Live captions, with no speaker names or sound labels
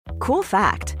Cool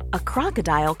fact, a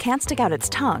crocodile can't stick out its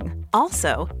tongue.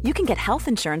 Also, you can get health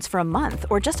insurance for a month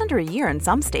or just under a year in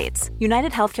some states.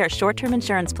 United Healthcare short-term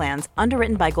insurance plans,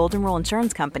 underwritten by Golden Rule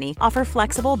Insurance Company, offer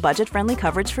flexible, budget-friendly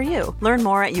coverage for you. Learn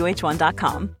more at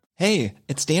uh1.com. Hey,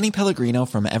 it's Danny Pellegrino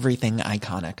from Everything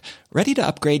Iconic. Ready to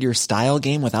upgrade your style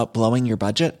game without blowing your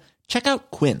budget? Check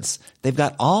out Quince. They've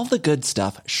got all the good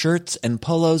stuff, shirts and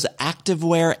polos,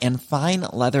 activewear, and fine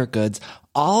leather goods,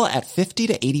 all at 50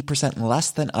 to 80%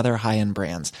 less than other high-end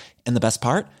brands. And the best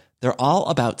part? They're all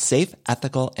about safe,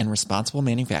 ethical, and responsible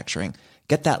manufacturing.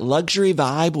 Get that luxury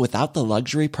vibe without the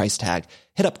luxury price tag.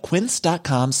 Hit up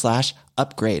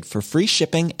quince.com/upgrade for free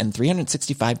shipping and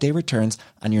 365-day returns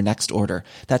on your next order.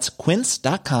 That's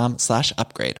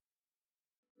quince.com/upgrade.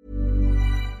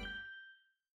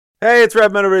 Hey, it's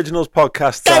Redmen Originals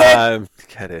podcast time.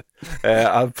 Get it.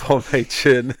 I'm Paul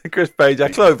Machin, Chris Page,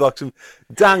 Chloe Bloxham,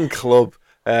 Dan Clubb,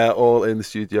 all in the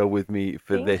studio with me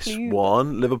for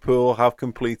one. Liverpool have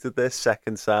completed their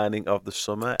second signing of the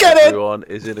summer. Everyone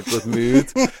is in a good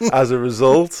mood as a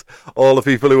result. All the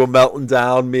people who were melting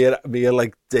down mere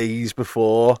like days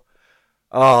before.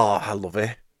 Oh, I love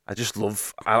it. I just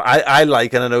love. I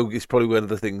like, and I know it's probably one of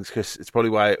the things, because it's probably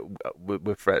why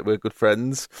we're good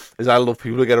friends. Is I love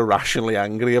people who get irrationally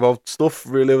angry about stuff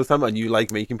really over time, and you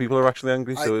like making people irrationally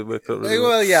angry.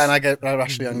 Well, yeah, and I get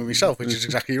irrationally angry myself, which is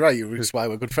exactly right. Which is why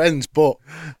we're good friends. But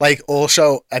like,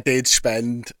 also, I did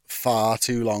spend far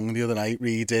too long the other night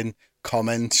reading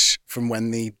comments from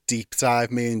when the deep dive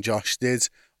me and Josh did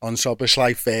on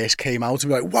Szoboszlai first came out,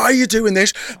 and be like, why are you doing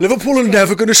this? Liverpool are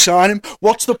never going to sign him.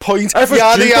 What's the point?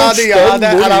 Yada, yada, yada.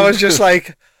 And I was just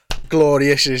like,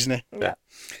 glorious, isn't it? Yeah.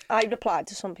 I replied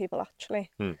to some people, actually.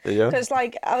 Yeah. Because,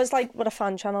 like, I was like, we're a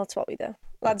fan channel, it's what we do.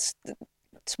 That's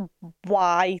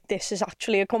why this is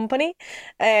actually a company.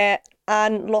 And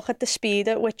look at the speed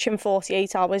at which in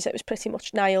 48 hours it was pretty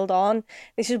much nailed on.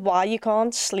 This is why you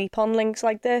can't sleep on links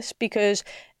like this, because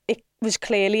it was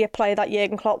clearly a player that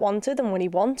Jurgen Klopp wanted, and when he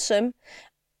wants him,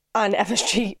 and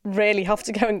FSG really have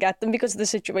to go and get them because of the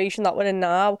situation that we're in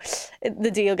now,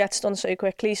 the deal gets done so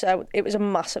quickly. So it was a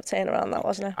massive turnaround, that,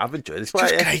 wasn't it? I've enjoyed it. It's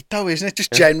just great though, isn't it?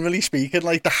 Just generally speaking,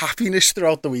 like the happiness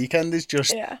throughout the weekend is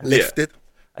just lifted.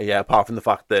 Yeah, apart from the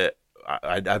fact that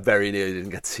I very nearly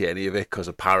didn't get to see any of it, because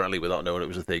apparently, without knowing it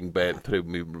was a thing, but through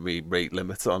me rate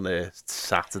limits on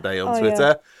Saturday on Twitter.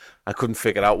 Yeah. I couldn't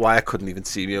figure out why I couldn't even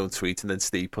see my own tweet, and then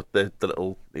Steve put the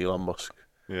little Elon Musk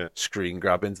screen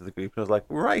grab into the group, and I was like,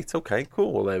 right, okay,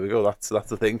 cool, well, there we go, that's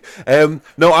the thing.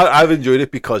 No, I've enjoyed it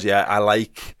because, I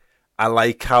like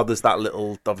how there's that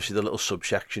little, obviously the little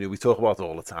subsection we talk about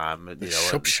all the time, the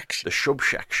subsection, the Shaiko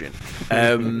section,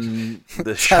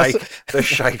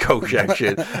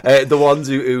 the ones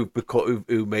who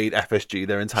made FSG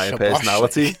their entire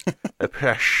personalities,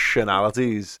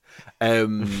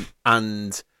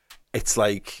 and it's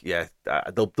like,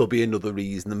 there'll be another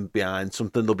reason behind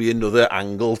something. There'll be another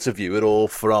angle to view it all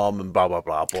from, and blah blah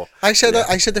blah. But I said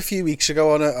a few weeks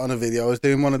ago on a video, I was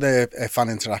doing one of the fan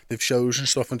interactive shows and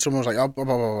stuff, and someone was like, "Oh, blah,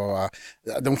 blah, blah, blah.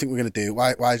 I don't think we're going to do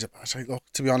it. Why is it?" I was like, "Look,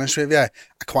 to be honest with you, I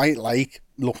quite like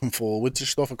looking forward to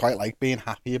stuff. I quite like being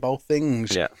happy about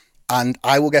things. Yeah, and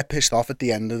I will get pissed off at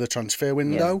the end of the transfer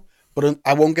window, but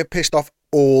I won't get pissed off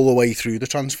all the way through the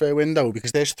transfer window,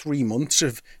 because there's 3 months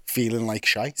of feeling like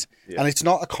shite. And it's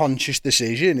not a conscious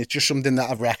decision. It's just something that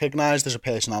I've recognised as a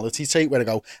personality trait, where I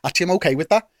go, actually, I'm okay with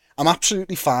that. I'm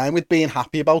absolutely fine with being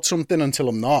happy about something until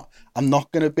I'm not. I'm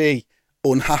not going to be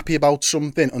unhappy about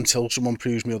something until someone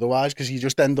proves me otherwise, because you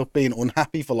just end up being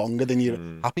unhappy for longer than you're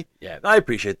happy. Yeah, I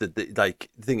appreciate that. The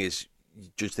thing is, you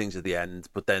judge things at the end,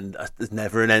 but then there's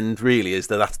never an end, really, is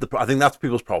that? I think that's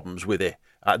people's problems with it,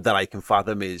 that I can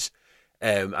fathom is,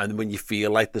 and when you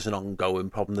feel like there's an ongoing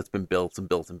problem that's been built and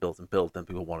built and built and built, then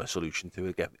people want a solution to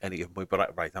it at any given point.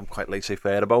 But I'm quite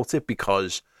laissez-faire about it,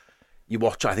 because you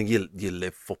watch, I think you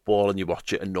live football and you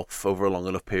watch it enough over a long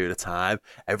enough period of time,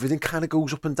 everything kind of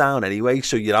goes up and down anyway,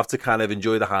 so you have to kind of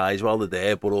enjoy the highs while they're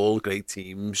there. But all great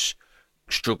teams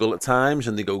struggle at times,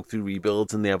 and they go through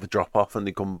rebuilds, and they have a drop-off, and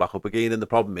they come back up again. And the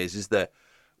problem is that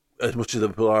as much as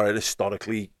Liverpool are a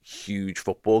historically huge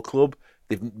football club,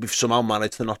 we've somehow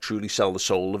managed to not truly sell the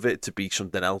soul of it to be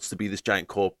something else, to be this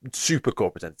giant super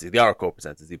corporate entity. They are a corporate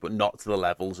entity, but not to the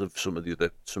levels of some of the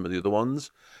other ones.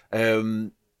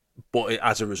 But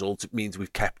as a result, it means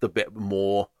we've kept a bit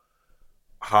more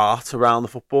heart around the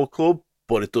football club.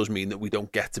 But it does mean that we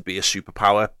don't get to be a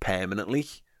superpower permanently,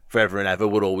 forever and ever.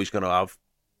 We're always going to have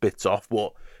bits off,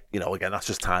 but again, that's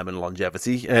just time and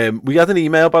longevity. We had an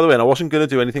email, by the way, and I wasn't going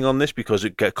to do anything on this because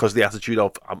the attitude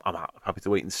of I'm happy to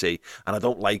wait and see, and I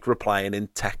don't like replying in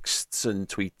texts and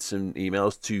tweets and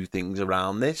emails to things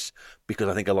around this, because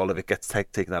I think a lot of it gets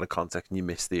taken out of context and you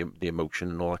miss the emotion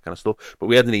and all that kind of stuff. But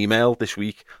we had an email this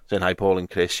week saying, "Hi Paul and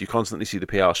Chris, you constantly see the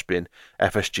PR spin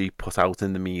FSG put out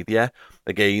in the media.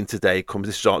 Again today comes,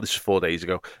 this is 4 days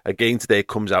ago, again today it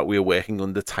comes out we are working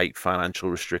under tight financial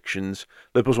restrictions.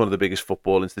 Liverpool's one of the biggest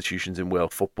football institutions in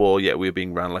world football, yet we're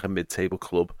being ran like a mid-table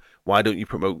club. Why don't you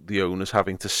promote the owners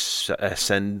having to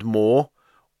send more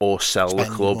or sell the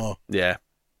club?" More. Yeah.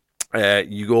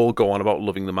 You all go on about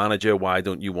loving the manager. Why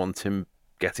don't you want him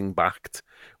getting backed?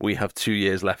 We have 2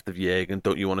 years left of Jürgen.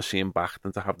 Don't you want to see him backed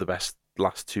and to have the best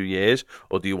last 2 years?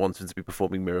 Or do you want him to be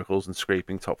performing miracles and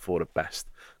scraping top four at best?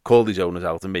 Call these owners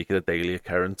out and make it a daily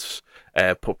occurrence.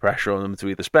 Put pressure on them to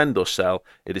either spend or sell.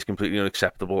 It is completely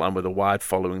unacceptable, and with a wide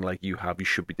following like you have, you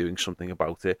should be doing something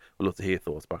about it. We'd love to hear your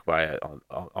thoughts back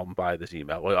via this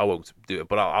email. I won't do it,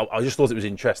 but I just thought it was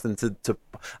interesting to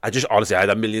I just honestly, I had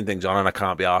a million things on and I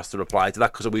can't be asked to reply to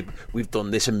that because we've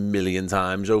done this a million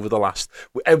times over the last,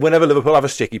 whenever Liverpool have a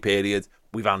sticky period,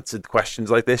 we've answered questions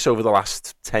like this over the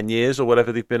last 10 years or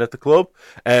whatever they've been at the club.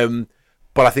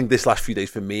 But I think this last few days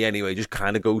for me anyway just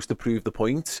kind of goes to prove the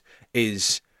point,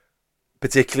 is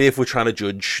particularly if we're trying to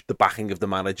judge the backing of the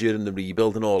manager and the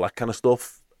rebuild and all that kind of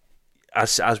stuff,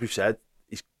 as we've said,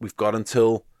 we've got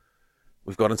until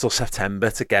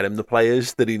September to get him the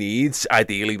players that he needs,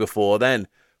 ideally before then.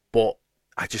 But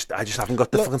I just haven't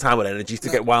got the fucking time and energy to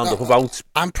get wound up about.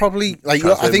 I'm probably like,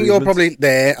 I think you're probably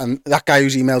there, and that guy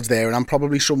who's emailed there, and I'm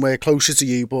probably somewhere closer to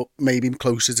you, but maybe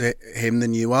closer to him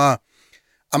than you are.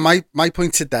 And my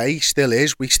point today still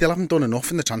is we still haven't done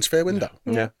enough in the transfer window.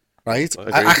 Yeah. Right?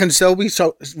 I can still be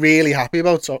really happy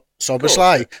about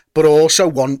Szoboszlai, but also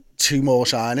want 2 more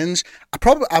signings.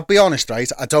 I'll be honest, right?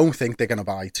 I don't think they're going to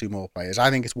buy 2 more players. I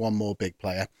think it's 1 more big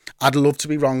player. I'd love to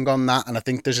be wrong on that, and I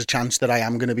think there's a chance that I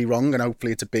am going to be wrong, and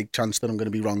hopefully it's a big chance that I'm going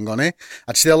to be wrong on it.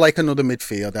 I'd still like another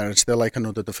midfielder. I'd still like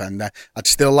another defender. I'd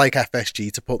still like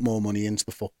FSG to put more money into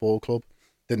the football club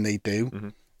than they do.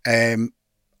 Mm-hmm.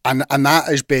 And that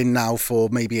has been now for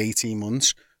maybe 18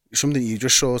 months. Something you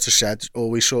just sort of said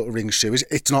always sort of rings true.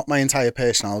 It's not my entire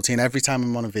personality, and every time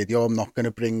I'm on a video, I'm not going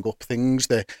to bring up things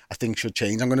that I think should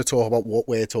change. I'm going to talk about what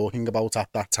we're talking about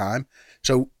at that time.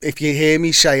 So if you hear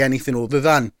me say anything other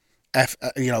than, I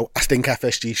think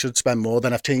FSG should spend more,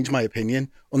 then I've changed my opinion.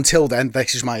 Until then,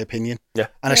 this is my opinion. Yeah.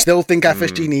 And I still think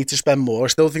FSG need to spend more. I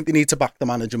still think they need to back the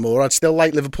manager more. I'd still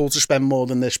like Liverpool to spend more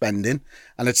than they're spending.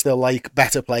 And I'd still like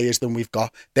better players than we've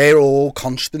got. They're all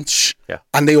constants. Yeah.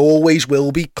 And they always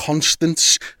will be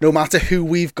constants, no matter who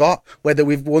we've got, whether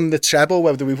we've won the treble,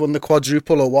 whether we've won the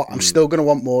quadruple or what. I'm still going to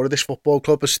want more of this football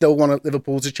club. I still want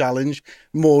Liverpool to challenge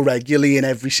more regularly in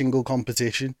every single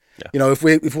competition. Yeah. You know, if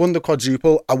we've won the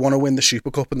quadruple, I want to win the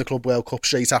Super Cup and the Club World Cup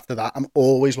straight after that. I'm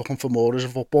always looking for more as a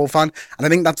football fan. And I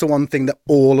think that's the one thing that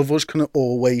all of us can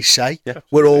always say. Yeah,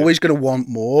 we're always going to want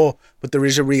more, but there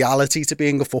is a reality to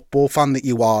being a football fan that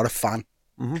you are a fan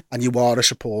and you are a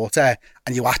supporter,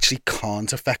 and you actually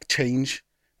can't affect change,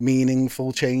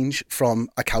 meaningful change from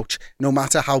a couch, no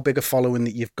matter how big a following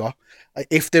that you've got.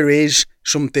 If there is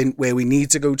something where we need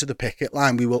to go to the picket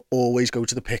line, we will always go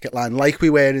to the picket line, like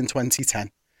we were in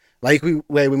 2010. Like we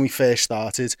were when we first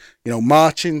started,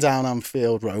 marching down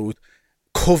Anfield Road,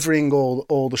 covering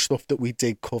all the stuff that we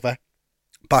did cover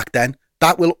back then.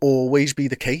 That will always be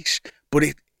the case. But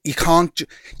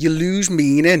you lose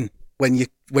meaning when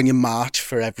you march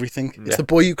for everything. It's the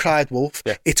boy who cried wolf.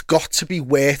 Yeah. It's got to be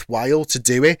worthwhile to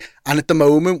do it. And at the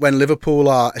moment, when Liverpool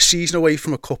are a season away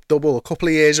from a cup double, a couple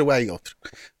of years away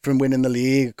from winning the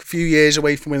league, a few years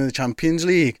away from winning the Champions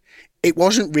League, it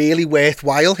wasn't really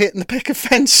worthwhile hitting the picket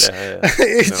fence.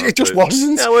 It just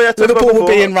wasn't. Liverpool were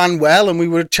being ran well and we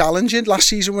were challenging. Last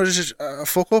season was a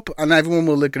fuck up, and everyone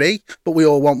will agree, but we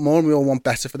all want more and we all want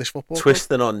better for this football.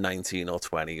 Twisting on 19 or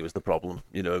 20 was the problem.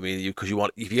 You know what I mean? Because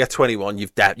if you get 21,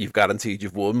 you've guaranteed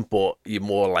you've won, but you're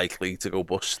more likely to go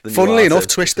bust. Funnily enough,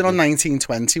 twisting on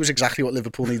 19-20 was exactly what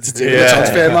Liverpool needed to do in the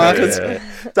transfer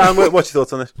market. Dan, what's your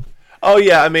thoughts on this? Oh,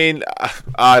 yeah, I mean,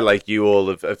 I, like you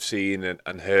all, have seen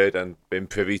and heard and been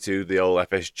privy to the old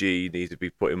FSG need to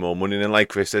be putting more money in. And like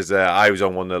Chris says, I was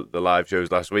on one of the live shows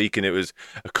last week and it was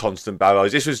a constant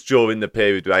barrage. This was during the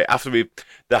period, right, after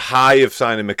the high of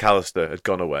signing McAllister had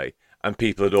gone away and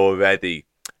people had already,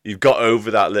 you've got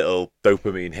over that little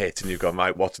dopamine hit and you've gone,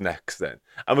 right, what's next then?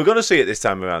 And we're going to see it this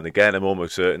time around again, I'm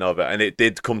almost certain of it. And it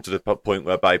did come to the point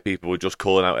whereby people were just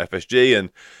calling out FSG and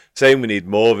saying we need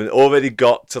more, and already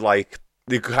got to like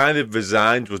they kind of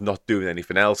resigned, was not doing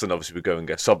anything else, and obviously we go and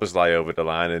get Szoboszlai over the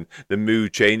line, and the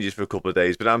mood changes for a couple of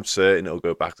days. But I'm certain it'll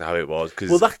go back to how it was.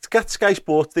 Well, that Sky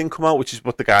Sports thing come out, which is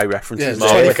what the guy references.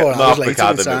 Yeah, 24 hours later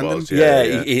McAdam it was.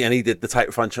 And he did the type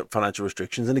of financial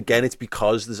restrictions, and again, it's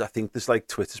because there's like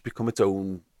Twitter's become its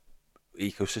own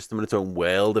ecosystem in its own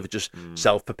world of it just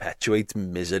self-perpetuates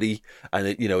misery, and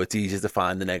it's easy to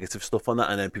find the negative stuff on that,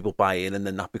 and then people buy in, and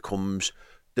then that becomes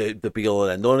the be all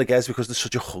and end all. And again, it's because there's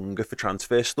such a hunger for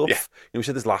transfer stuff. We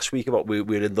said this last week about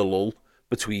we're in the lull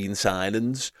between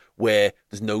signings where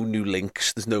there's no new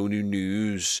links, there's no new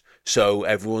news, so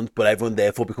everyone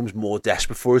therefore becomes more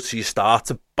desperate for it, so you start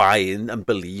to buy in and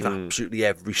believe absolutely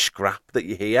every scrap that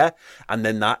you hear, and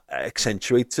then that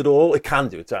accentuates it all. It can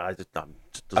do it.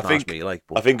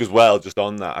 I think as well, just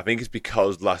on that, I think it's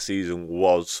because last season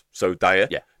was so dire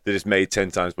that it's made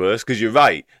 10 times worse. Because you're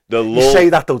right, you say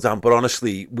that though, Dan, but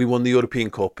honestly, we won the European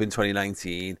Cup in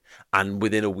 2019, and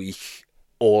within a week,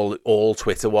 all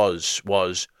Twitter was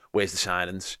where's the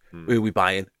signings? Who are we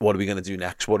buying? What are we going to do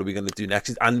next? What are we going to do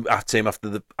next? And same after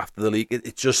the league,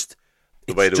 it's just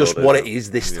what it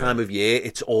is this time of year.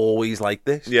 It's always like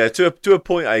this. Yeah, to a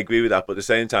point, I agree with that. But at the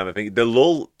same time, I think the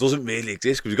lull doesn't really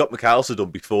exist because we got McAllister done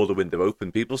before the window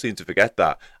opened. People seem to forget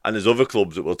that. And there's other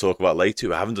clubs that we'll talk about later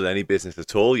who haven't done any business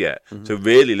at all yet. So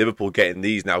really, Liverpool getting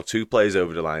these now 2 players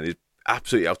over the line is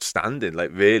absolutely outstanding. Like,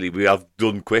 really, we have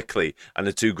done quickly, and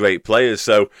the 2 great players.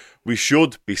 So we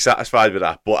should be satisfied with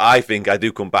that. But I think I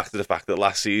do come back to the fact that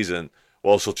last season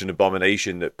was such an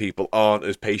abomination that people aren't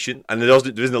as patient, and there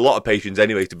isn't a lot of patience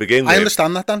anyway to begin with. I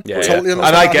understand that, Dan. Yeah, totally understand.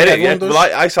 And I get that. it. Yeah. Well,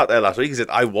 I sat there last week and said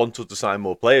I want us to sign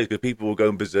more players because people were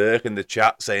going berserk in the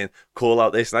chat saying call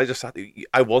out this, and I just sat there,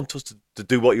 I want us to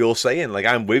do what you're saying. Like,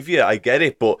 I'm with you. I get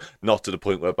it, but not to the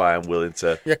point whereby I'm willing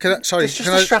to. Yeah, there's just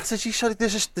a strategy. Sorry,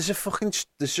 there's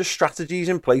just strategies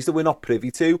in place that we're not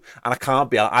privy to, and I can't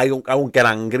be. I won't get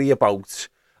angry about.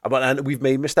 And we've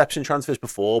made missteps in transfers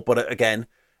before, but again,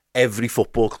 every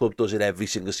football club does it every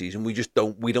single season. We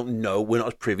don't know. We're not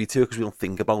as privy to it because we don't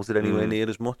think about it anywhere near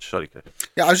as much. Sorry, Kurt.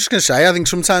 Yeah, I was just going to say, I think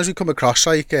sometimes we come across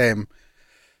like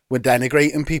we're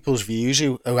denigrating people's views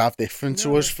who have different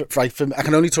to us. I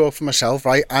can only talk for myself,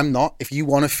 right? I'm not. If you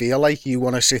want to feel like you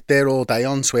want to sit there all day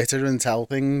on Twitter and tell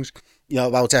things,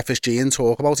 about FSG and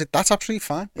talk about it, that's absolutely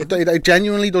fine. It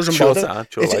genuinely doesn't bother.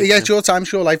 It's your time,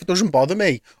 it's your life. It doesn't bother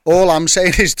me. All I'm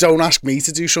saying is don't ask me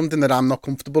to do something that I'm not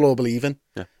comfortable or believe in.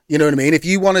 Yeah. You know what I mean? If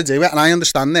you want to do it, and I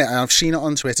understand it, and I've seen it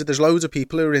on Twitter, there's loads of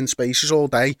people who are in spaces all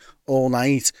day, all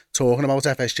night, talking about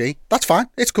FSG. That's fine.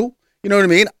 It's cool. You know what I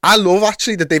mean? I love,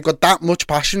 actually, that they've got that much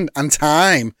passion and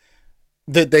time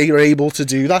that they are able to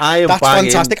do that. That's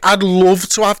fantastic. I'd love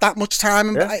to have that much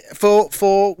time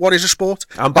for what is a sport.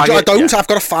 I don't. I've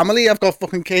got a family. I've got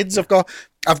fucking kids. I've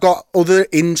got other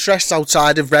interests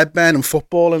outside of Redmen and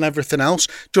football and everything else.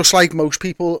 Just like most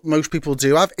people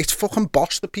do have. It's fucking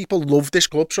boss that people love this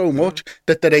club so much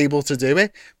that they're able to do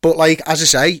it. But like, as I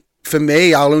say, for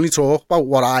me, I'll only talk about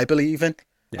what I believe in,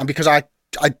 and because I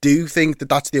do think that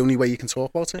that's the only way you can talk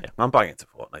about it. Yeah, I'm buying into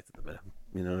Fortnite at the minute.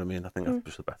 You know what I mean? I think that's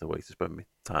just a better way to spend my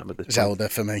time at this point. Zelda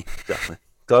for me. Definitely.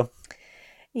 Go.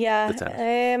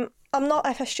 Yeah. I'm not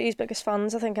FSG's biggest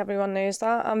fans. I think everyone knows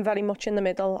that. I'm very much in the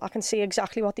middle. I can see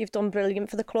exactly what they've done brilliant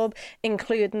for the club,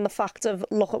 including the fact of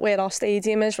look at where our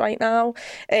stadium is right now,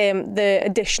 the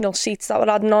additional seats that we're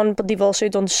adding on, but they've also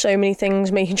done so many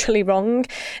things majorly wrong.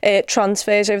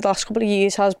 Transfers over the last couple of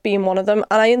years has been one of them.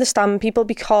 And I understand people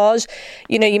because,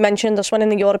 you mentioned us winning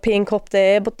the European Cup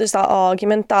there, but there's that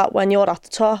argument that when you're at the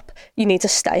top, you need to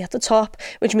stay at the top,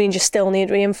 which means you still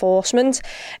need reinforcement.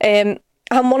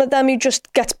 I'm one of them who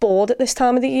just gets bored at this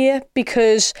time of the year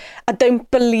because I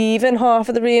don't believe in half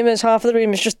of the rumours. Half of the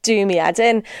rumours just do me head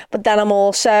in. But then I'm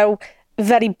also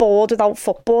very bored without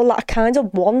football. Like, I kind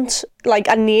of want,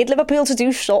 I need Liverpool to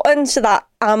do something so that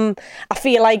I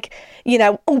feel like,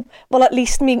 at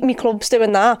least me club's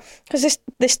doing that. Because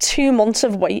this 2 months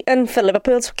of waiting for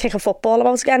Liverpool to kick a football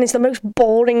about again is the most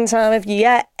boring time of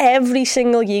year, every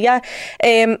single year.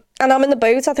 And I'm in the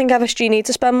boat. I think FSG need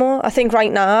to spend more. I think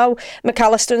right now,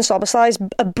 McAllister and Szoboszlai is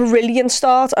a brilliant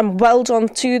start and well done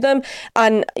to them.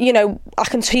 And, I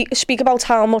can speak about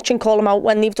how much and call them out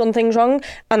when they've done things wrong.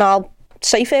 And I'll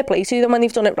say fair play to them when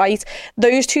they've done it right.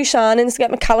 Those 2 signings to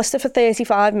get McAllister for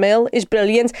 35 mil is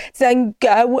brilliant. To then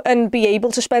go and be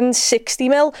able to spend 60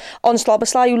 mil on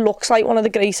Szoboszlai, who looks like one of the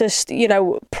greatest,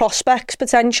 prospects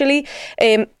potentially.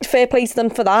 Fair play to them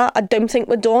for that. I don't think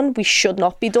we're done. We should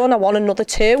not be done. I want another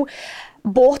 2.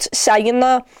 But saying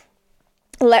that,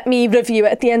 let me review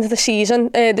it at the end of the season.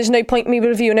 There's no point in me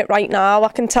reviewing it right now.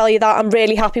 I can tell you that I'm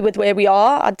really happy with where we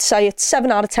are. I'd say it's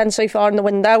 7 out of 10 so far in the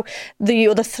window. The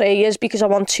other 3 is because I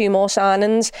want 2 more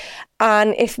signings.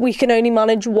 And if we can only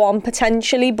manage 1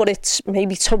 potentially, but it's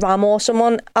maybe Thuram or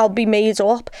someone, I'll be made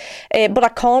up. But I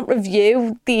can't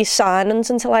review these signings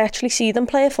until I actually see them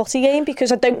play a footy game,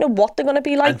 because I don't know what they're going to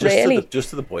be like,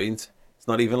 just to the point. It's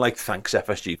not even like thanks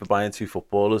FSG for buying 2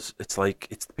 footballers. It's like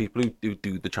it's the people who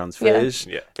do the transfers.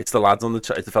 Yeah. It's the lads on it's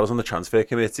the fellas on the transfer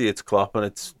committee. It's Klopp and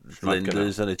it's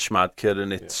Linders and it's Schmadker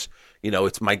and it's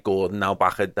it's Mike Gordon now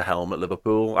back at the helm at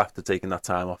Liverpool after taking that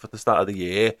time off at the start of the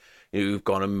year. Who've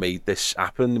gone and made this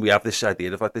happen. We have this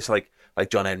idea of like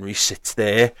John Henry sits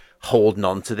there holding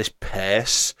on to this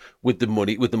purse with the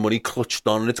money clutched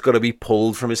on, and it's got to be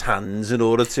pulled from his hands in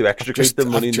order to extricate the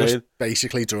money. I've just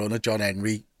basically drawn a John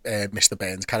Henry Mr.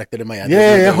 Burns character in my head.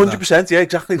 Yeah, 100%. Yeah,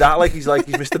 exactly that. He's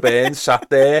Mr. Burns sat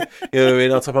there, you know what I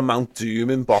mean, on top of Mount Doom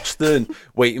in Boston,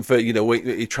 waiting for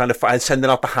trying to find, sending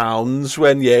out the hounds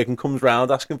when Jurgen comes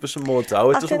round asking for some more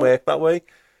dough. It doesn't work that way.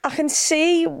 I can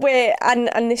see where, and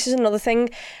this is another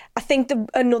thing, I think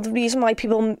another reason why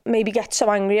people maybe get so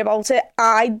angry about it,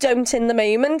 I don't in the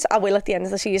moment, I will at the end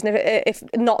of the season, if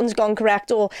nothing's gone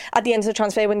correct, or at the end of the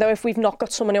transfer window, if we've not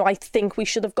got someone who I think we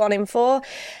should have gone in for.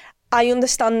 I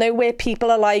understand though where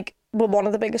people are like, we're one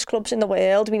of the biggest clubs in the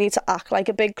world, we need to act like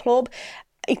a big club.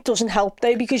 It doesn't help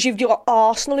though, because you've got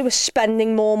Arsenal who are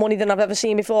spending more money than I've ever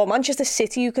seen before. Manchester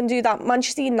City who can do that.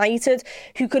 Manchester United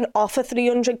who can offer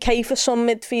 300k for some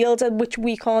midfielder, which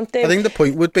we can't do. I think the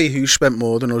point would be who spent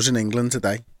more than us in England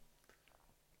today.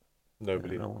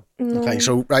 Nobody. No. Okay,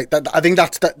 so right, I think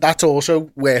that's also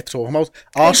worth talking about.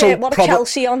 Arsenal, what are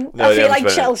Chelsea on? No, I feel like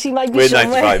Chelsea might be we're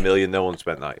somewhere. 95 million. No one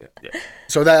spent that yet. Yeah.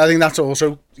 So I think that's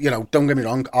also, don't get me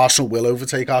wrong, Arsenal will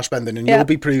overtake our spending, and you'll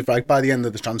be proved right by the end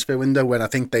of the transfer window, when I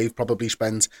think they've probably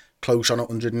spent close on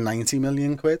 190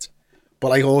 million quid.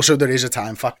 But also there is a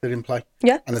time factor in play.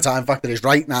 Yeah. And the time factor is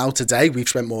right now, today, we've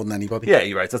spent more than anybody. Yeah,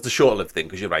 you're right. That's the short-lived thing,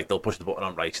 because you're right. They'll push the button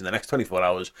on rice in the next 24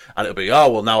 hours, and it'll be,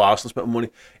 now Arsenal spent money.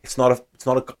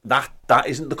 That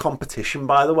isn't the competition,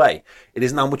 by the way. It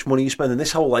isn't how much money you spend. And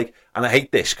this whole, and I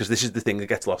hate this, because this is the thing that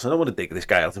gets lost. I don't want to dig this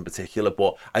guy out in particular,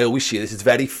 but I always see this. It's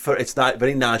very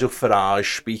Nigel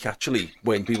Farage speak, actually,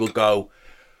 when people go,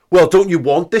 well, don't you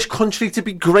want this country to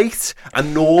be great?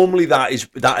 And normally that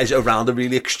is around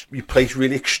you place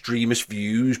really extremist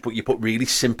views, but you put really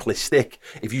simplistic.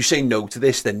 If you say no to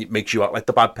this, then it makes you act like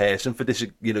the bad person for this.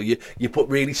 You put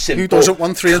really simple. Who doesn't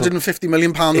want £350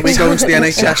 million a week going to the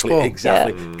NHS for?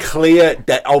 Exactly. Yeah. Clear,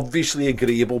 obviously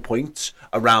agreeable points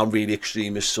around really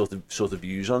extremist sort of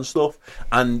views on stuff.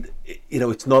 And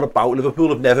it's not about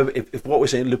Liverpool. If what we're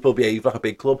saying, Liverpool behave like a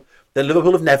big club, then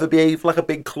Liverpool have never behaved like a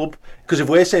big club. Because if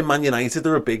we're saying Man United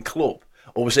are a big club,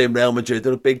 or we're saying Real Madrid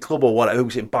are a big club, or whatever, we're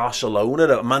saying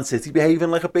Barcelona, or Man City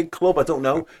behaving like a big club, I don't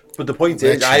know. But the point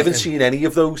is, I haven't seen any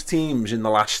of those teams in the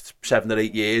last 7 or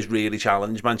 8 years really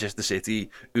challenge Manchester City,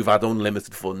 who've had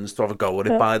unlimited funds to have a go at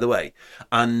it, by the way.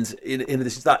 And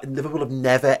this is that Liverpool have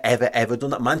never, ever, ever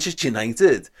done that. Manchester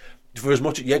United, for as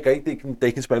much, they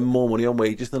can spend more money on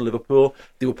wages than Liverpool.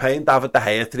 They were paying David De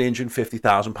Gea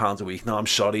 £350,000 a week. Now, I'm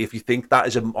sorry, if you think that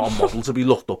is a model to be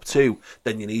looked up to,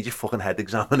 then you need your fucking head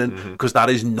examining, because that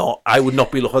is not. I would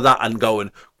not be looking at that and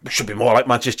going, we should be more like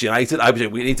Manchester United. I would say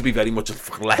we need to be very much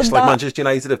less like Manchester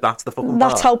United, if that's the fucking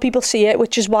That's part. how people see it,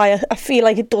 which is why I feel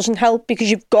like it doesn't help, because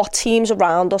you've got teams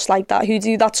around us like that who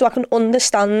do that. So I can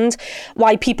understand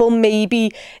why people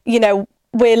maybe,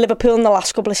 where Liverpool in the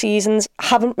last couple of seasons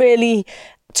haven't really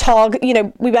we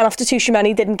went after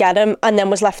Tuchemeni, didn't get him, and then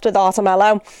was left with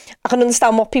Artemelo. I can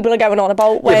understand what people are going on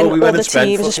about when other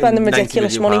teams are spending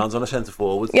ridiculous money on a centre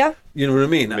forward. Yeah, you know what I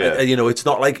mean. Yeah. It's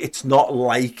not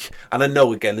like, and I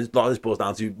know again, a lot of this boils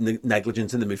down to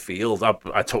negligence in the midfield.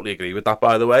 I totally agree with that,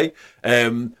 by the way.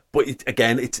 But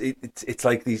it's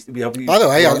like these. By the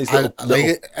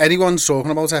way, anyone's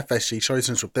talking about FSG. Sorry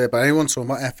to interrupt there, but anyone's talking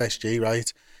about FSG,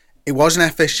 right? It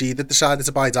wasn't FSG that decided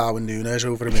to buy Darwin Núñez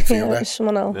over a midfielder. Yeah, it was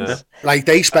someone else. Yeah.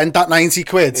 They spent that 90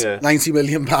 quid, £90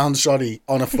 million,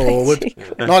 on a forward.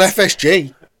 Not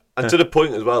FSG. And to the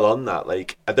point as well on that,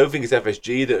 I don't think it's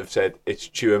FSG that have said it's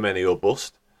Tchouaméni or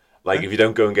bust. If you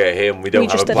don't go and get him, we don't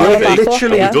have a plan B.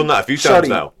 Literally, we've done that a few times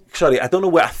now. Sorry, I don't know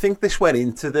where. I think this went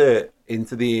into the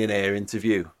Ian Ayre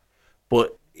interview,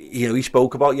 but he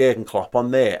spoke about Jurgen Klopp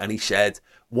on there, and he said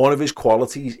one of his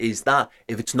qualities is that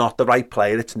if it's not the right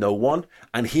player, it's no one.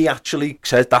 And he actually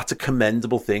says that's a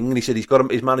commendable thing. And he said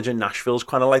his manager in Nashville's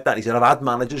kind of like that. And he said, I've had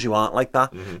managers who aren't like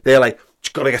that. Mm-hmm. They're like,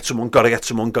 got to get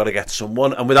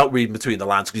someone. And without reading between the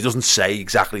lines, because he doesn't say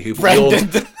exactly who.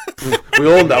 We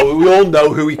all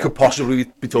know who he could possibly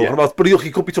be talking about. But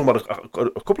he could be talking about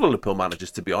a couple of Liverpool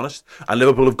managers, to be honest. And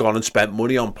Liverpool have gone and spent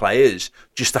money on players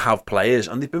just to have players,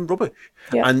 and they've been rubbish.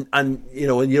 Yeah. And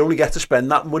you only get to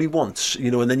spend that money once,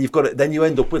 and then then you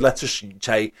end up with, let's just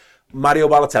say, Mario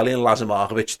Balotelli and Lazar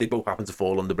Markovic. They both happened to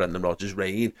fall under Brendan Rodgers'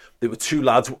 reign. There were two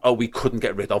lads we couldn't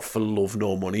get rid of for love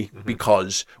nor money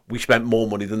because we spent more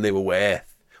money than they were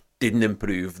worth, didn't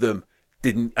improve them,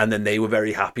 and then they were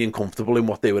very happy and comfortable in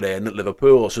what they were earning at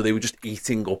Liverpool, so they were just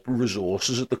eating up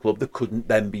resources at the club that couldn't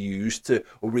then be used to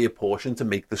or reapportioned to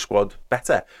make the squad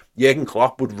better. Jurgen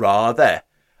Klopp would rather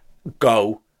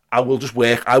go, I will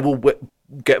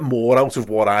get more out of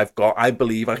what I've got. I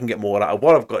believe I can get more out of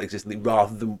what I've got existingly,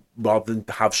 rather than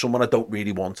have someone I don't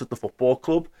really want at the football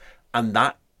club. And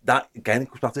that again, it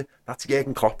comes back to, that's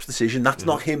Jurgen Klopp's decision. That's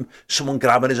not him, someone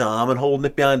grabbing his arm and holding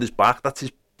it behind his back. That's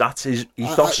his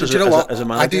ethos as a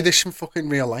manager. I do this in fucking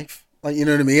real life. Like, you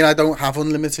know what I mean? I don't have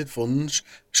unlimited funds.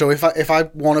 So if I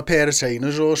want a pair of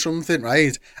trainers or something,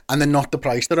 right, and they're not the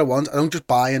price that I want, I don't just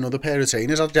buy another pair of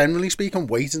trainers. I'll generally speak and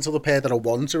wait until the pair that I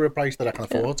want are a price that I can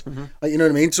afford. Like, you know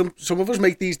what I mean? Some of us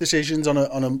make these decisions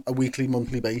on a weekly,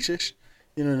 monthly basis.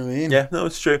 You know what I mean? Yeah, no,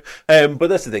 it's true. But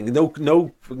that's the thing.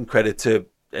 No credit to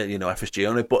FSG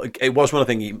on it, but it was one of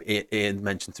the things Ian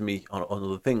mentioned to me on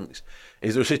other things.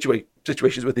 Is there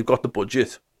situations where they've got the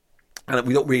budget and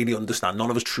we don't really understand, none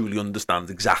of us truly understand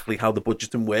exactly how the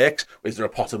budgeting works. Is there a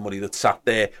pot of money that's sat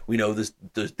there? We know there's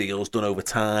deals done over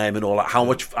time and all that. How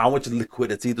much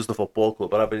liquidity does the football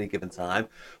club have at any given time?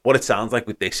 What it sounds like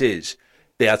with this is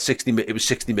they had 60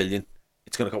 million.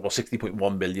 It's going to cost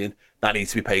 60.1 million. That needs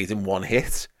to be paid in one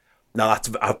hit. Now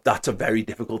that's a very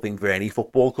difficult thing for any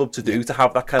football club to do, to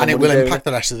have that kind of money. And it will impact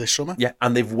the rest of this summer. Yeah,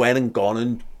 and they've went and gone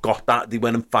and got that. They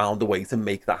went and found a way to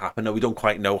make that happen. Now we don't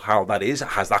quite know how that is.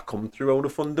 Has that come through owner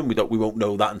funding? We won't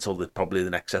know that until probably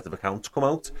the next set of accounts come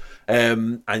out.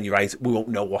 And you're right, we won't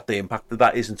know what the impact of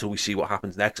that is until we see what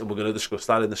happens next. And we're going to discuss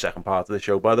that in the second part of the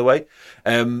show, by the way.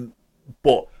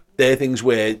 But there are things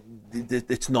where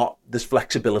it's not, there's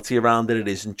flexibility around it. It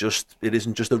isn't just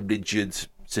a rigid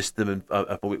system, and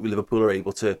Liverpool are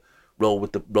able to roll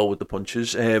with the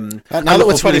punches. Now that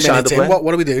we're 20 minutes in,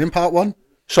 what are we doing in part one?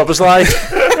 Szoboszlai.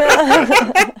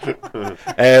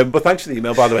 But thanks for the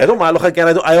email, by the way. I don't mind. Look,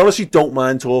 again, I honestly don't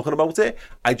mind talking about it.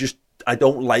 I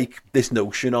don't like this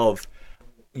notion of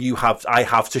I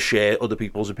have to share other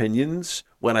people's opinions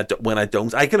when I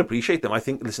don't. I can appreciate them. I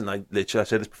think. Listen, I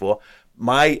said this before.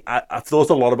 I've thought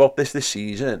a lot about this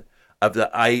season.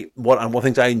 One of the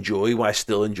things I enjoy, why I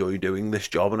still enjoy doing this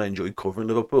job, and I enjoy covering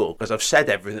Liverpool, because I've said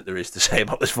everything there is to say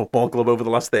about this football club over the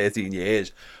last 13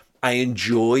 years. I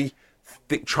enjoy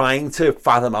trying to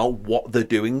fathom out what they're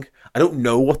doing. I don't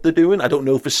know what they're doing. I don't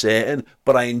know for certain,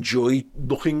 but I enjoy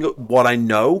looking at what I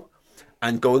know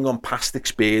and going on past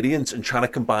experience and trying to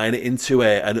combine it into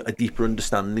a deeper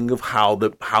understanding of how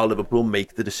Liverpool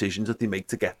make the decisions that they make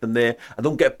to get them there. I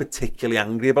don't get particularly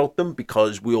angry about them,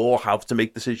 because we all have to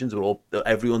make decisions.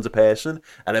 Everyone's a person,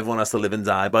 and everyone has to live and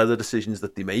die by the decisions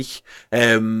that they make.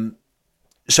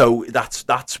 So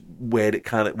that's where it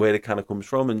kind of comes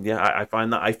from, and yeah, I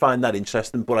find that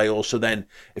interesting. But I also then,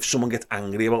 if someone gets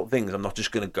angry about things, I'm not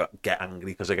just going to get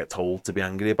angry because I get told to be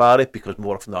angry about it, because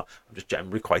more often than not, I'm just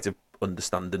generally quite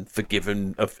understanding,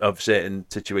 forgiving of certain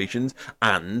situations.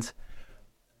 And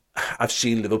I've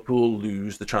seen Liverpool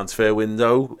lose the transfer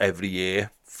window every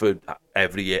year,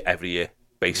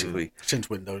 basically. Since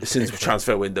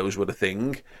transfer windows were the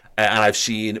thing. And I've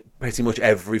seen pretty much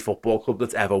every football club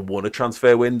that's ever won a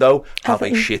transfer window have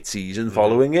a shit season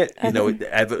following it.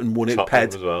 Everton won it.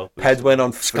 Ped went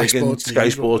on Sky Sports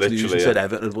News and said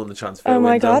Everton had won the transfer window. Oh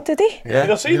my God, did he? Yeah. Have you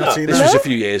not seen that? This was a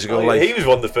few years ago. He was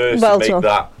one of the first to make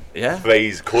that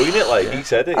phrase, coin it, he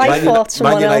said it. I thought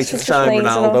someone else was signed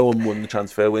Ronaldo and won the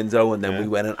transfer window, and then we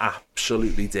went and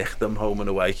absolutely dicked them home and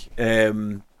away.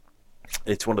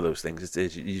 It's one of those things.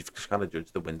 You've kind of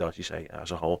judged the window, as you say,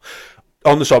 as a whole.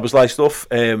 On the Szoboszlai stuff,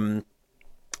 I'm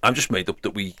just made up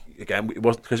that it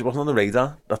wasn't on the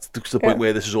radar. That's the point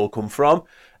where this has all come from.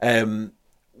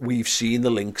 We've seen the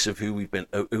links of who we've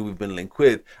been linked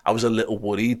with. I was a little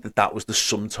worried that was the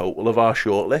sum total of our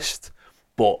shortlist,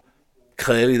 but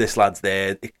clearly this lad's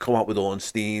there. It come out with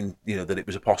Ornstein, that it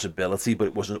was a possibility, but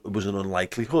it was an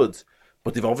unlikelihood.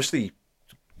 But they've obviously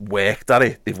worked at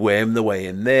it. They've wormed their way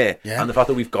in there, and the fact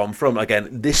that we've gone from,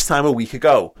 again, this time a week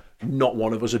ago, not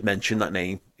one of us had mentioned that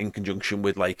name in conjunction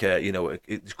with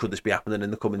could this be happening in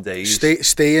the coming days?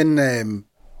 Stay in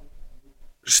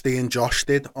Steve and Josh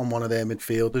did on one of their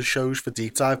midfielders shows for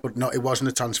Deep Dive, but no, it wasn't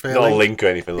a transfer. Not a link or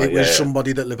anything like that. It was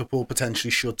somebody that Liverpool potentially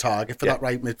should target for that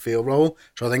right midfield role.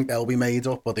 So I think they'll be made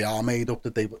up, or they are made up,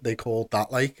 that they called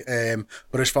that like.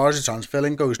 But as far as the transfer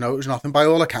link goes, no, it was nothing. By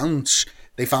all accounts,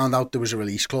 they found out there was a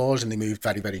release clause and they moved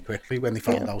very, very quickly when they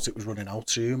found out it was running out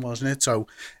soon, wasn't it? So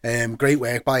great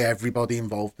work by everybody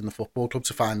involved in the football club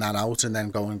to find that out and then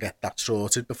go and get that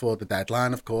sorted before the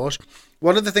deadline, of course.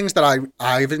 One of the things that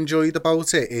I've enjoyed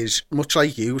about it is, much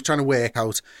like you, trying to work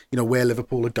out, where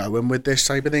Liverpool are going with this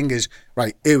type of thing is,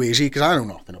 right, who is he? Because I know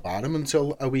nothing about him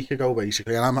until a week ago,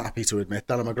 basically, and I'm happy to admit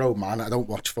that I'm a grown man. I don't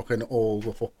watch fucking all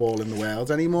the football in the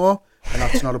world anymore, and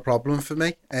that's not a problem for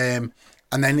me. And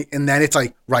then it's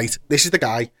like, right, this is the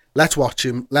guy. Let's watch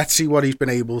him. Let's see what he's been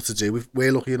able to do.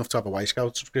 We're lucky enough to have a Y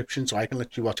Scout subscription, so I can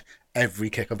literally watch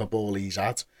every kick of a ball he's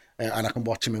had. And I can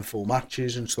watch him in full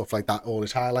matches and stuff like that, all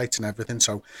his highlights and everything.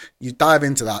 So you dive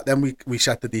into that. Then we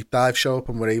set the deep dive show up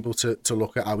and we're able to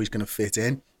look at how he's going to fit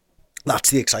in.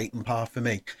 That's the exciting part for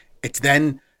me. It's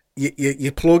then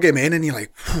you plug him in and you're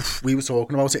like, we were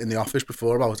talking about it in the office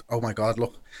before about, oh my God,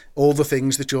 look, all the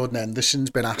things that Jordan Henderson's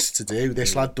been asked to do,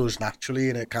 this lad does naturally,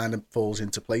 and it kind of falls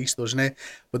into place, doesn't it?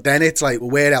 But then it's like, well,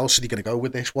 where else are you going to go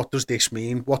with this? What does this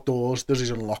mean? What doors does he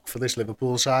unlock for this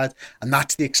Liverpool side? And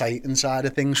that's the exciting side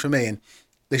of things for me. And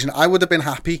listen, I would have been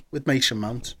happy with Mason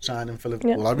Mount signing for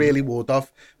Liverpool. I really would have,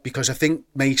 because I think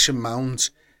Mason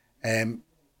Mount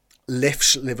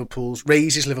raises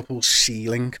Liverpool's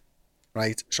ceiling.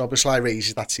 Right, Szoboszlai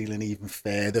raises that ceiling even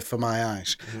further for my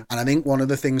eyes. And I think one of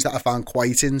the things that I found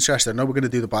quite interesting, I know we're going to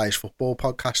do the Bias Football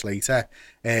podcast later,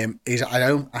 is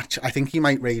I think he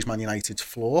might raise Man United's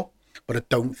floor, but I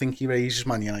don't think he raises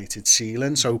Man United's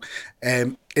ceiling. So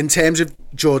in terms of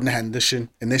Jordan Henderson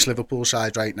in this Liverpool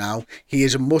side right now, he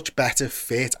is a much better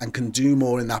fit and can do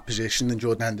more in that position than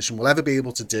Jordan Henderson will ever be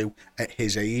able to do at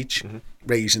his age,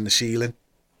 raising the ceiling.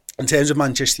 In terms of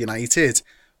Manchester United,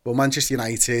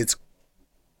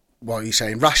 what are you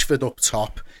saying? Rashford up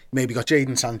top. Maybe got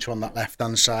Jadon Sancho on that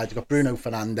left-hand side. You got Bruno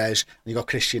Fernandes, and you got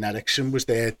Christian Eriksen was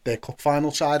their cup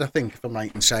final side, I think, if I'm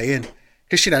right in saying.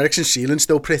 Christian Eriksen's ceiling's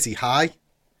still pretty high.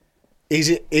 Is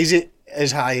it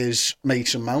as high as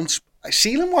Mason Mount's?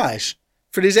 Ceiling-wise,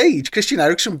 for his age, Christian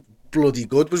Eriksen, bloody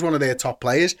good, was one of their top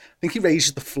players. I think he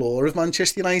raises the floor of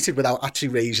Manchester United without actually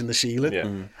raising the ceiling. Yeah.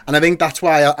 And I think that's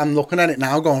why I'm looking at it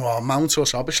now going, oh, Mount or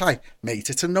Szoboszlai, mate,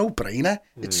 it's a no-brainer.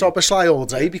 It's Szoboszlai all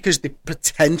day, because the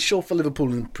potential for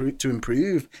Liverpool to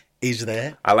improve is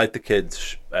there. I like the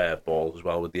kid's ball as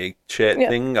well with the 8 shirt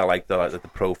thing. I like the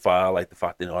profile, I like the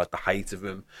fact, I like the height of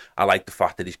him. I like the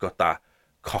fact that he's got that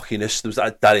cockiness. There was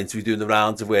that interview doing the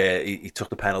rounds of where he took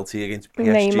the penalty against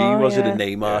PSG, and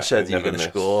Neymar said you're going to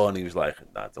score, and he was like,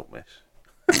 nah, don't miss.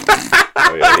 He's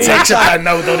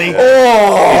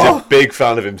a big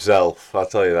fan of himself, I'll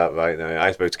tell you that right now.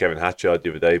 I spoke to Kevin Hatchard the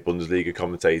other day, Bundesliga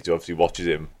commentator, obviously watches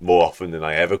him more often than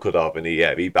I ever could have, and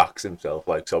he backs himself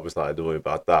like Szoboszlai. Don't worry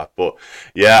about that. But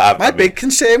yeah, my big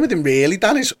concern with him really,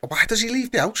 Dan, is why does he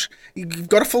leave the house? You've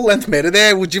got a full length mirror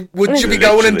there. Would you be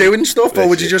going and doing stuff, or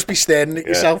would you just be staring at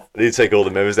yourself? They'd take all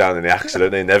the mirrors down in the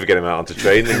accident. They never get him out onto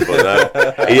training.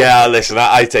 But listen,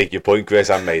 I take your point, Chris.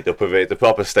 I'm made up of it. The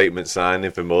proper statement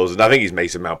signing for us, and I think he's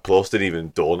Mason Mount plus. Didn't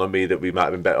even dawn on me that we might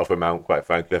have been better off with Mount, quite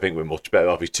frankly. I think we're much better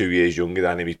off. He's 2 years younger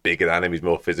than him, he's bigger than him, he's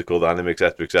more physical than him,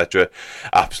 etc, etc.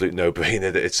 Absolute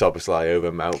no-brainer that it's Szoboszlai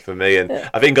over Mount for me. And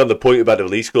I think on the point about the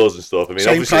release clause and stuff, I mean,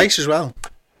 same price as well.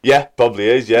 Yeah, probably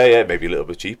is. Yeah, maybe a little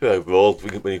bit cheaper overall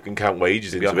when you can count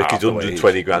wages into it. He's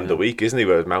 120 grand a week, isn't he?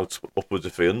 Whereas Mount's upwards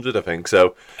of 300, I think.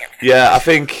 So, yeah, I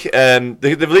think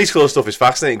the release clause stuff is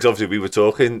fascinating, because obviously we were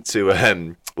talking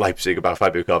to Leipzig about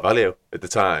Fabio Carvalho at the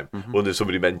time. Wonder if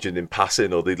somebody mentioned in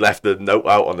passing, or they'd left a note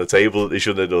out on the table that they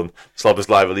shouldn't have done.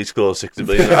 Szoboszlai release clause 60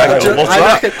 million.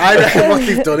 I reckon what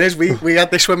they've done is we had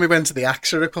this when we went to the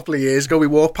AXA a couple of years ago. We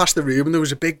walked past the room and there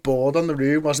was a big board on the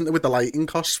room, wasn't there, with the lighting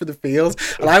costs for the field.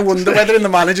 And I wonder whether in the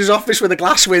manager's office with a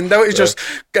glass window it's just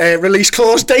release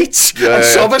clause dates, and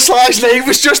Szoboszlai's name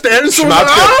was just there, and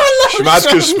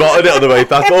Schmadka spotted it on the way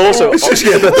back. Also, the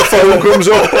phone comes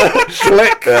up,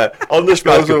 click. On the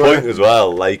Schmadka point as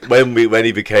well, like when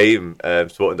he became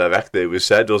sporting director, it was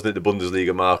said, wasn't it, the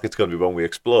Bundesliga market's going to be one we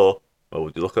explore. Well,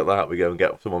 would you look at that? We go and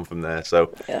get someone from there.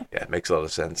 So yeah, it makes a lot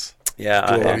of sense.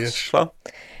 Yeah,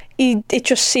 it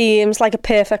just seems like a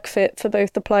perfect fit for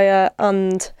both the player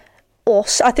and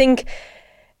us. I think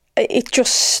it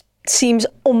just seems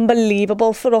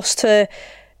unbelievable for us to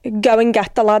go and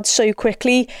get the lad so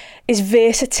quickly. His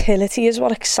versatility is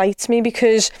what excites me,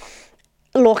 because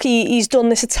look, he's done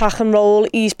this attacking role.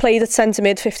 He's played at centre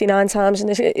mid 59 times in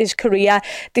his career.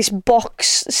 This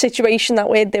box situation that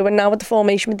we're doing now with the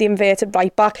formation with the inverted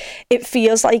right back, it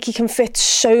feels like he can fit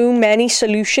so many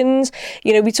solutions.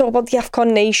 You know, we talk about the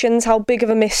AFCON nations, how big of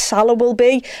a miss Salah will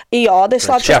be. This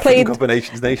lad just played Cup of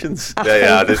Nations.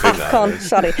 I did think AFCON,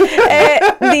 sorry.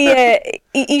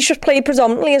 He's just played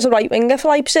predominantly as a right winger for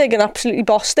Leipzig and absolutely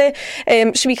bossed it.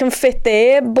 So he can fit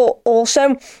there, but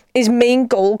also his main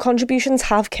goal contributions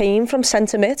have came from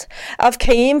centre mid, have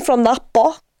came from that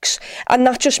box. And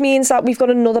that just means that we've got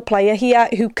another player here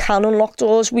who can unlock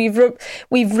doors. We've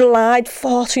relied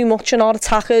far too much on our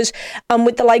attackers, and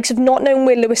with the likes of not knowing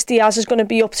where Luis Diaz is going to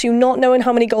be up to, not knowing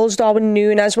how many goals Darwin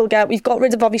Núñez will get, we've got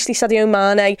rid of obviously Sadio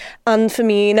Mane and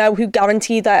Firmino, who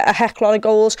guaranteed a heck lot of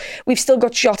goals. We've still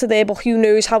got Jota there, but who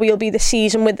knows how he'll be this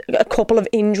season with a couple of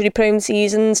injury-prone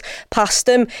seasons past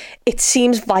him. It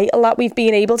seems vital that we've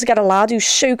been able to get a lad who's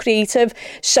so creative,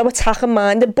 so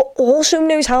attacking-minded, but also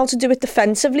knows how to do it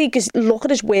defensively. Because look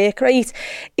at his work rate,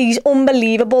 he's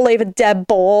unbelievable over dead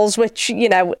balls, which, you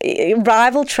know,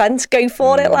 rival Trent, go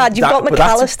for it, lad. You've got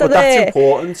McAllister there. That's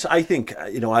important. I think,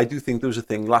 you know, I do think there was a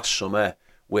thing last summer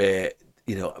where,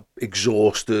 you know,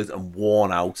 exhausted and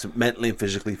worn out, mentally and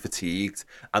physically fatigued,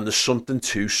 and there's something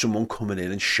to someone coming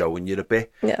in and showing you a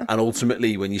bit. Yeah. And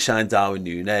ultimately, when you sign Darwin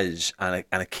Núñez and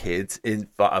a kid in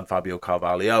and Fabio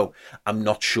Carvalho, I'm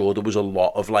not sure there was a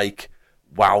lot of like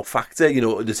wow factor. You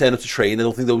know, they turn up to train. I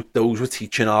don't think those were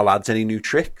teaching our lads any new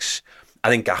tricks. I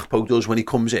think Gakpo does when he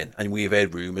comes in, and we've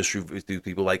heard rumours through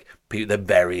people like they're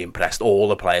very impressed. All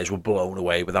the players were blown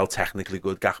away with how technically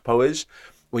good Gakpo is.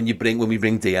 When we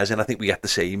bring Diaz in, I think we get the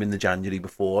same in the January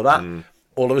before that.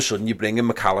 All of a sudden, you bring in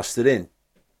McAllister in,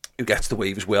 who gets to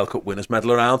wave his World Cup winners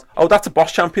medal around. Oh, that's a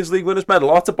Boss Champions League winners medal.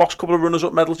 Oh, that's a Boss couple of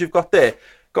runners-up medals you've got there.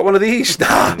 Got one of these?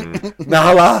 Nah,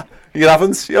 you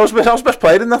haven't. I was best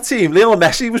player in that team. Lionel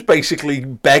Messi was basically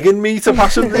begging me to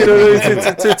pass him, you know,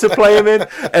 to play him in.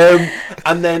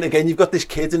 And then again, you've got this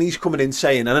kid, and he's coming in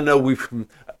saying, and I know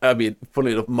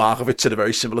funny enough, Markovic said a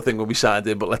very similar thing when we signed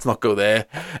him, but let's not go there.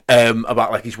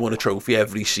 About like he's won a trophy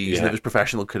every season of his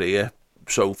professional career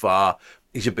so far.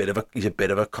 He's a bit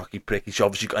of a cocky prick. He's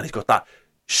got that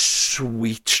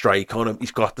sweet strike on him.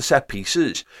 He's got the set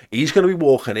pieces. He's going to be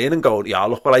walking in and going, yeah,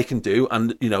 look what I can do.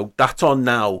 And, you know, that's on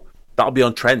now. That'll be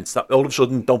on Trent. That, all of a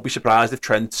sudden, don't be surprised if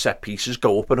Trent's set pieces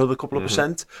go up another couple of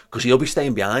percent, because he'll be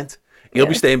staying behind. He'll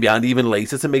be staying behind even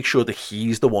later to make sure that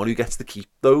he's the one who gets to keep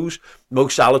those. Mo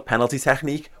Salah's penalty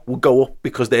technique will go up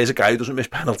because there's a guy who doesn't miss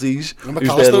penalties. And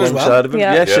who's there alongside of him.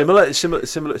 Yeah,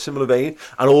 similar vein.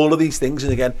 And all of these things,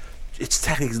 and again, it's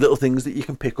techniques, little things that you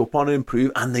can pick up on and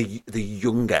improve. And they're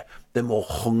younger, they're more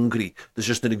hungry. There's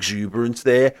just an exuberance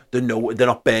there. They're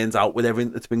not burned out with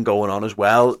everything that's been going on as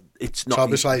well. It's not.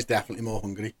 Szoboszlai is definitely more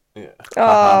hungry. Yeah.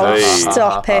 Oh,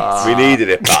 stop it. We needed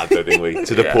it bad, didn't we?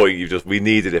 To the point we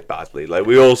needed it badly. Like,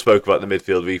 we all spoke about the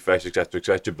midfield refresh,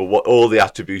 etc., but what all the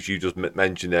attributes you just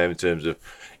mentioned there in terms of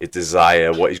his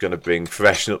desire, what he's going to bring,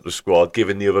 freshen up the squad,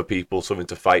 giving the other people something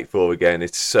to fight for again,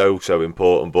 it's so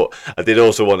important. But I did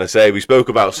also want to say, we spoke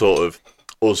about sort of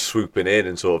us swooping in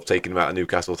and sort of taking him out of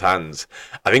Newcastle's hands.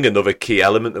 I think another key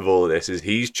element of all of this is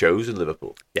he's chosen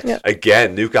Liverpool. Yes. Yeah.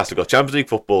 Again, Newcastle got Champions League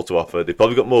football to offer. They've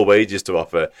probably got more wages to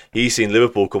offer. He's seen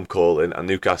Liverpool come calling, and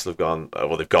Newcastle have gone,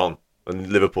 they've gone. And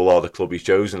Liverpool are the club he's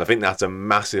chosen. I think that's a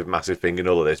massive thing in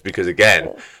all of this, because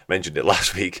again, mentioned it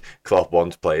last week, Klopp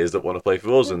wants players that want to play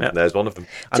for us, and there's one of them.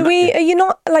 Are you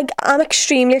not, like, I'm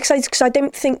extremely excited because I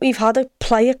don't think we've had a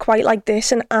player quite like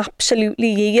this in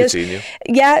absolutely years. Coutinho.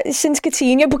 Yeah, since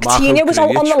Coutinho, but Coutinho was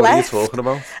out on the left. What are you talking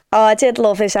about? Oh, I did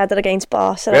love his header against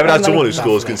Barca. We haven't had someone who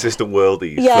scores consistent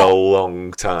worldies for a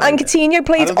long time. And Coutinho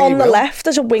played on the left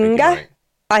as a winger.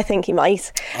 I think he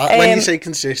might. When you say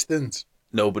consistent,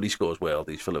 nobody scores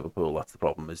worldies for Liverpool. That's the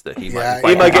problem, is that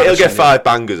he'll get 5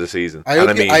 bangers a season. I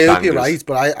hope you're right,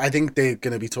 but I think they're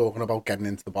going to be talking about getting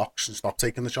into the box and stop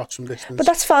taking the shots from distance. But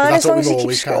that's fine as long as he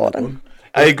keeps scoring.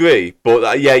 I agree,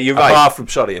 but you're right. Apart from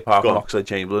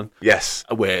Oxlade-Chamberlain, yes,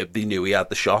 where they knew he had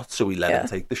the shot, so we let him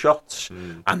take the shots,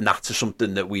 and that's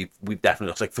something that we've definitely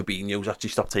looks like. Fabinho's actually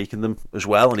stopped taking them as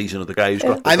well, and he's another guy who's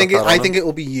got. I think it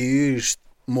will be used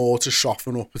more to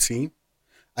soften up a team.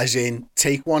 As in,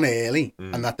 take one early,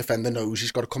 and that defender knows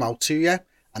he's got to come out to you,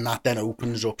 and that then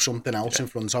opens up something else in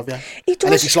front of you.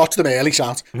 And if he slots them early,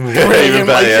 shout.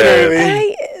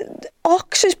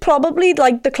 Ox is probably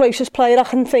like the closest player I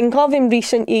can think of in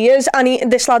recent years,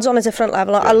 and this lad's on a different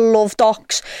level. I loved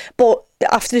Ox, but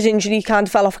after his injury he kind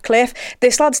of fell off a cliff.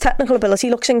 This lad's technical ability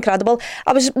looks incredible.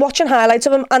 I was watching highlights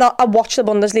of him, and I watch the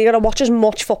Bundesliga. I watch as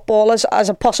much football as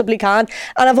I possibly can,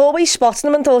 and I've always spotted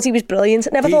him and thought he was brilliant.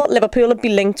 Never thought Liverpool would be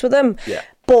linked with him. Yeah.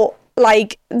 But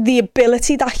like the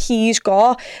ability that he's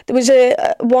got, there was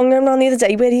one going on the other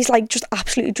day where he's like just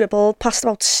absolutely dribbled past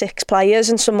about 6 players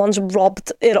and someone's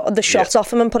robbed the shot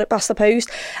off him and put it past the post.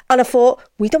 And I thought,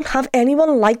 we don't have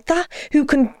anyone like that who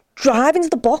can drive into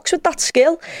the box with that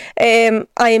skill.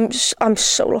 I'm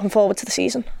so looking forward to the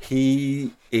season.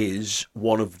 He is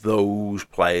one of those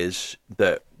players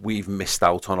that we've missed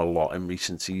out on a lot in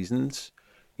recent seasons.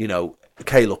 You know,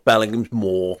 okay, look, Bellingham's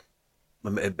more.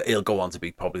 He'll go on to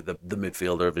be probably the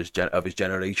midfielder of his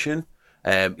generation.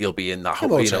 He'll be in that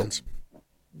whole,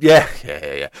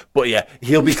 yeah. But yeah,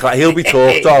 he'll be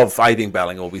talked of. I think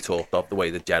Bellingham will be talked of the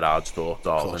way that Gerrard's talked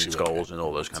of, and Scholes and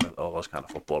all those kind of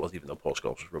footballers. Even though Paul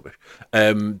Scholes was rubbish.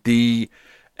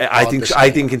 I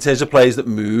think in terms of players that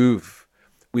move,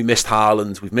 we missed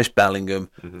Haaland, we've missed Bellingham.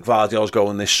 Gvardiol's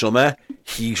going this summer.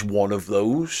 He's one of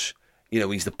those. You know,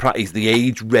 he's the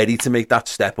age ready to make that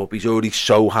step up. He's already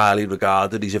so highly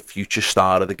regarded. He's a future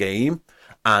star of the game.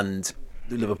 And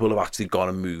Liverpool have actually gone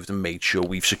and moved and made sure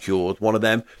we've secured one of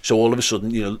them. So all of a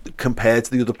sudden, you know, compared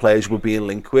to the other players we're being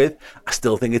linked with, I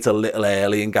still think it's a little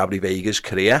early in Gabri Vega's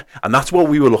career. And that's what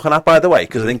we were looking at, by the way,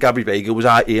 because I think Gabri Vega was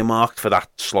earmarked for that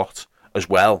slot as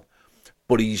well.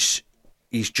 But he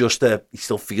still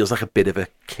feels like a bit of a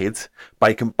kid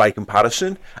by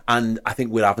comparison, and I think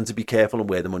we're having to be careful on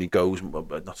where the money goes,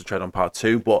 not to tread on part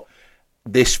 2, but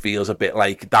this feels a bit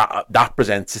like that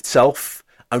presents itself,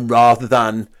 and rather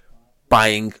than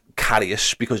buying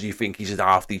Karius because you think he's a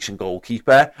half-decent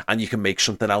goalkeeper and you can make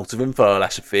something out of him for a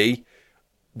lesser fee,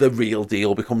 the real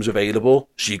deal becomes available,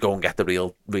 so you go and get the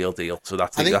real deal. So I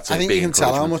think you can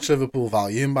tell how much Liverpool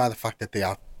value him by the fact that they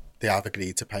have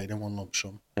agreed to pay them one lump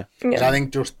sum. Yeah. I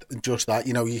think just that,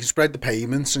 you know, you can spread the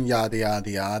payments and yada yada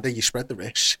yada. You spread the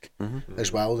risk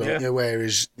as well, don't you?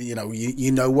 Whereas, you know,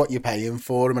 you know what you're paying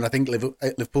for him, and I think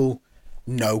Liverpool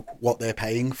know what they're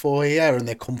paying for here, and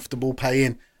they're comfortable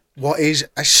paying what is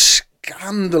a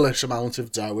scandalous amount of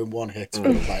dough in one hit for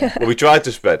the player. Well, we tried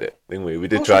to spread it, didn't we? We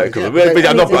did try to cover it.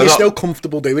 But you're still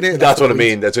comfortable doing it. That's what I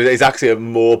mean. It's actually a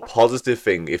more positive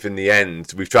thing if in the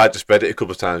end, we've tried to spread it a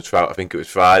couple of times throughout, I think it was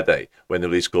Friday, when the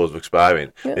release clause was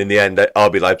expiring. Yeah. In the end,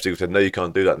 RB Leipzig said, no, you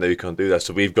can't do that.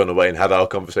 So we've gone away and had our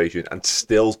conversation and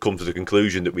still come to the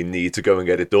conclusion that we need to go and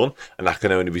get it done. And that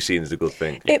can only be seen as a good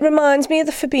thing. It reminds me of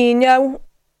the Fabinho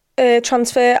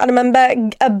transfer. I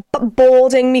remember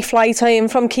boarding me flight home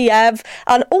from Kiev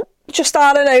and just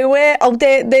out of nowhere,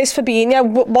 there's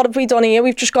Fabinho. What have we done here?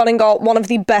 We've just gone and got one of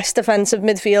the best defensive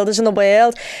midfielders in the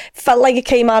world. Felt like it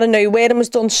came out of nowhere and was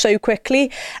done so quickly,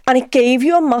 and it gave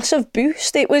you a massive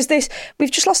boost. It was this,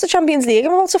 we've just lost the Champions League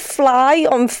and we're about to fly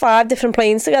on 5 different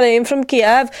planes to get home from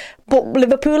Kiev, but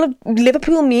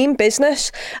Liverpool mean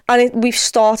business, and we've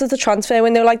started the transfer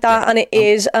window like that, and it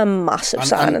is a massive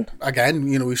signing. And again,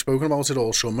 you know, we've spoken about it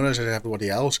all summer as everybody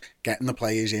else. Getting the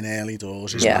players in early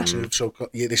doors is massive. So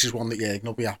this is one that Jürgen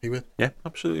will be happy with. Yeah,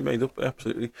 absolutely made up.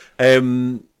 Absolutely.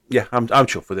 I'm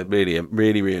chuffed with it. Really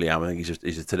am. I think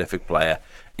he's a terrific player.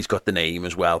 He's got the name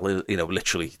as well. You know,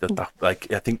 literally like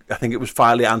I think it was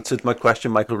finally answered. My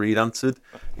question, Michael Reed answered.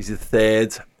 He's the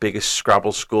 3rd biggest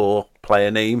Scrabble score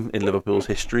player name in Liverpool's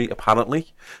history,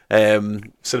 apparently.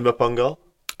 Cinema Pongal.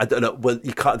 I don't know. Well,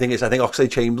 you can't. Thing is, I think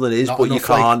Oxlade-Chamberlain is, but you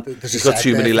can't. He's got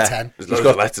too many letters. There's loads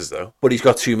of letters though. But he's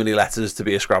got too many letters to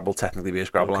be a Scrabble. Technically, be a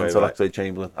Scrabble answer. Right.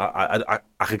 Oxlade-Chamberlain. I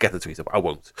could get the tweet up. I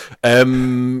won't.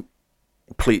 I'm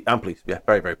pleased. Yeah,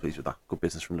 very, very pleased with that. Good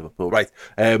business from Liverpool. Right.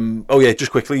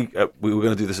 Just quickly, we were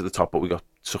going to do this at the top, but we got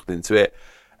sucked into it.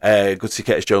 Good to see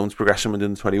Curtis Jones progressing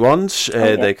within the 21s.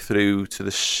 They're through to the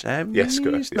semis. Yes,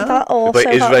 correct. Yeah. That also they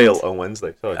play Israel happened on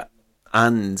Wednesday. Sorry.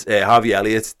 And Harvey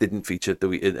Elliott didn't feature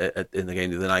in the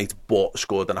game the other night, but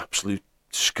scored an absolute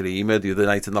screamer the other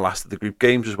night in the last of the group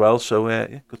games as well. So,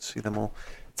 good to see them all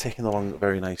taking along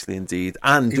very nicely indeed.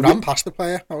 And he ran past the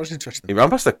player. That was interesting. He ran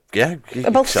past the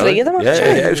about 3 of them. Yeah,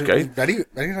 it was great. Very,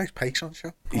 very nice pace on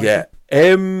show.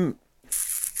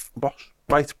 Boss.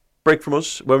 Right. Break from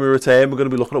us. When we return, we're going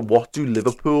to be looking at what do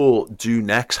Liverpool do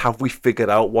next. Have we figured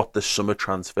out what the summer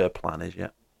transfer plan is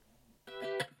yet?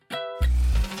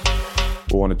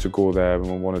 We wanted to go there and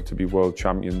we wanted to be world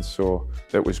champions, so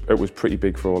it was pretty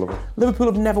big for all of us. Liverpool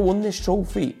have never won this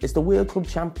trophy. It's the World Club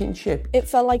Championship. It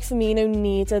felt like Firmino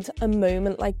needed a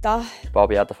moment like that.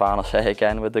 Bobby had the final say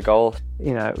again with the goal.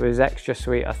 You know, it was extra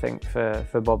sweet, I think,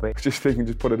 for Bobby. Just thinking,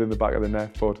 just put it in the back of the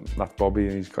net, but that's Bobby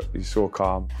and he's so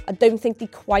calm. I don't think they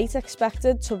quite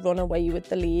expected to run away with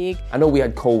the league. I know we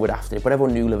had COVID after it, but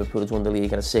everyone knew Liverpool had won the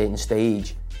league at a certain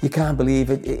stage. You can't believe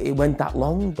it went that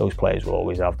long. Those players will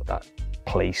always have that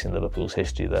place in Liverpool's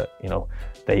history that, you know,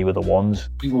 they were the ones.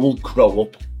 People will grow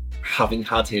up having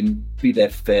had him be their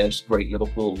first great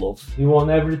Liverpool love. He won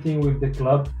everything with the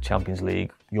club. Champions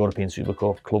League, European Super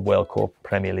Cup, Club World Cup,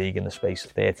 Premier League in the space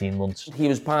of 13 months. He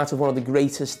was part of one of the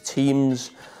greatest teams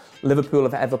Liverpool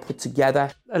have ever put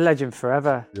together. A legend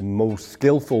forever. The most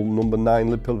skillful number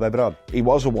 9 Liverpool have ever had. He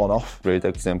was a one-off. Great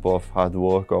example of hard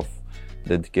work, of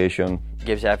dedication.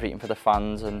 Gives everything for the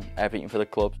fans and everything for the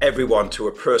club. Everyone to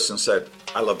a person said,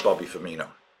 I love Bobby Firmino.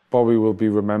 Bobby will be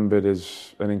remembered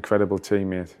as an incredible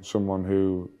teammate, someone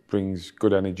who brings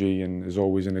good energy and is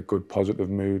always in a good, positive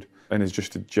mood, and is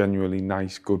just a genuinely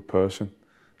nice, good person.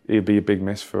 He'll be a big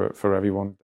miss for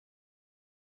everyone.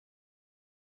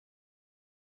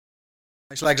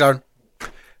 Nice legs, Aaron.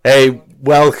 Hey,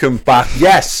 welcome back.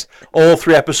 Yes, all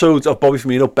 3 episodes of Bobby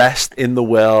Firmino, Best in the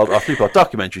World, our 3-part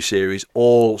documentary series,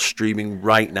 all streaming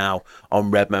right now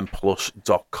on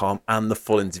redmenplus.com, and the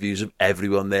full interviews of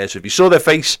everyone there. So if you saw their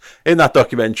face in that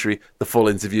documentary, the full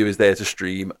interview is there to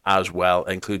stream as well,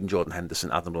 including Jordan Henderson,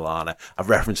 Adam Lallana.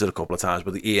 I've referenced it a couple of times,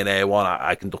 but the Ian Ayre one,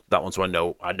 I conducted that one, so I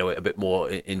know it a bit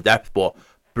more in depth, but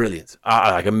brilliant.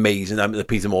 Like amazing. The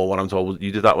Peter Moore one, I'm told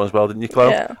you did that one as well, didn't you,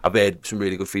 Chloe? Yeah. I've heard some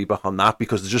really good feedback on that,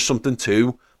 because there's just something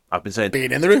too, I've been saying,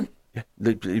 being in the room. Yeah,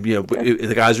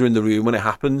 the guys are in the room when it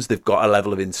happens. They've got a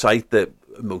level of insight that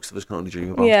most of us can only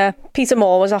dream about. Yeah, Peter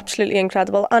Moore was absolutely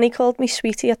incredible, and he called me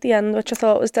sweetie at the end, which I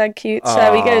thought was dead cute.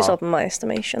 So he goes up in my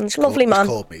estimations. Lovely man. He's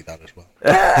called me that as well.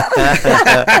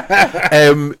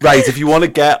 Right, if you want to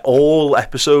get all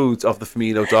episodes of the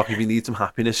Firmino doc, if you need some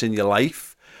happiness in your life,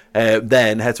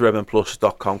 then head to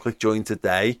redmenplus.com, click join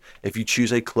today. If you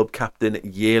choose a Club Captain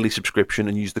yearly subscription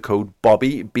and use the code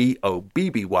BOBBY,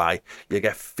 BOBBY, you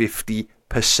get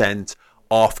 50%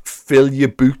 off. Fill your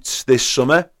boots this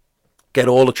summer. Get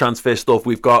all the transfer stuff.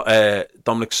 We've got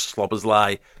Dominic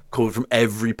Szoboszlai covered from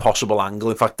every possible angle.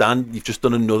 In fact, Dan, you've just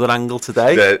done another angle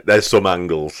today. There's some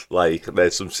angles,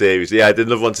 there's some series. Yeah, I did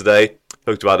another one today.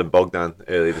 Spoke to Adam Bogdan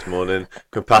earlier this morning.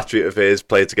 Compatriot of his,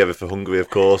 played together for Hungary, of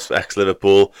course,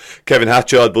 ex-Liverpool. Kevin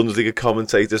Hatchard, Bundesliga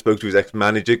commentator, spoke to his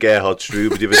ex-manager, Gerhard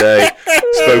Struber, the other day.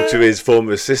 Spoke to his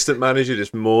former assistant manager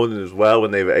this morning as well,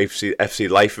 when they were FC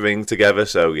Leifering together.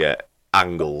 So, yeah,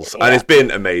 angles. Yeah. And it's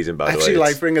been amazing, by the way. FC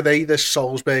Leifering, are they the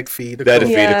Salzburg feeder club? They're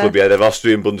the feeder club, yeah. They're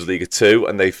Austrian Bundesliga 2,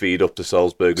 and they feed up to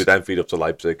Salzburg, who then feed up to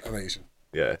Leipzig. Amazing.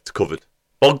 Yeah, it's covered.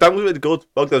 Bogdan was really good.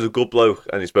 Bogdan's a good bloke,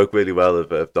 and he spoke really well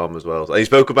of Dom as well. And he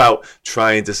spoke about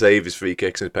trying to save his free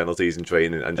kicks and penalties in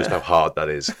training, and just how hard that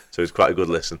is. So it's quite a good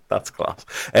listen. That's class.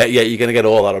 Yeah, you're going to get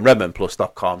all that on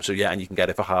redmenplus.com. So yeah, and you can get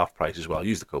it for half price as well.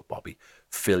 Use the code Bobby.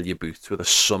 Fill your boots with a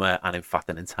summer and in fact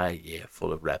an entire year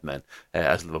full of Redmen,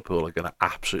 as Liverpool are going to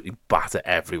absolutely batter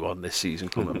everyone this season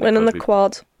coming. Winning the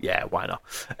quad. Yeah, why not?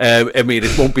 I mean,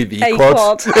 it won't be the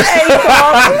quad.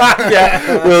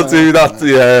 Yeah, we'll do that.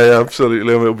 Yeah,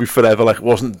 absolutely. I mean, it'll be forever. Like it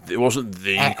wasn't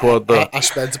the quad though. I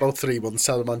spent about 3 months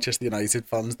telling Manchester United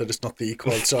fans that it's not the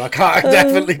quad, so I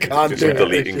definitely can't do it.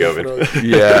 Deleting going.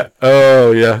 Yeah.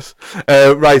 Oh yes.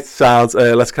 Right, sounds.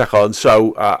 Let's crack on.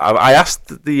 So I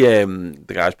asked the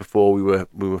guys before we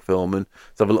were filming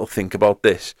to have a little think about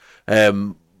this.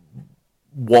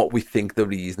 What we think the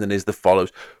reasoning is the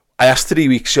follows. I asked 3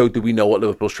 weeks ago, do we know what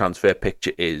Liverpool's transfer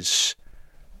picture is?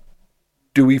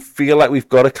 Do we feel like we've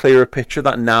got a clearer picture of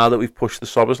that now that we've pushed the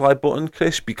Szoboszlai button,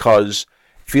 Chris? Because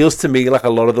it feels to me like a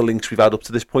lot of the links we've had up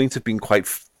to this point have been quite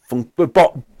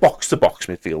box-to-box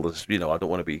midfielders. You know, I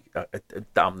don't want to be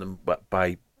damn them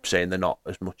by saying they're not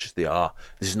as much as they are.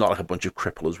 This is not like a bunch of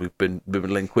cripplers we've been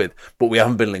linked with, but we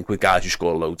haven't been linked with guys who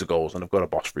score loads of goals and have got a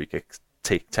boss free kick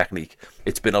technique.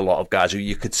 It's been a lot of guys who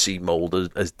you could see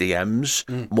moulded as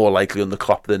DMs, more likely under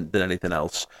Klopp than anything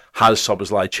else. Has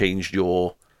Szoboszlai changed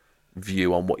your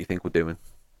view on what you think we're doing?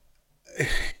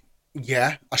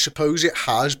 Yeah, I suppose it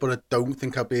has, but I don't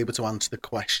think I'll be able to answer the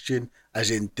question, as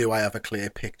in, do I have a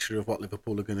clear picture of what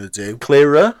Liverpool are going to do?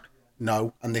 Clearer?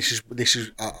 No, and this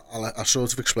is I'll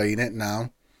sort of explain it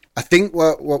now. I think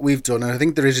what we've done, and I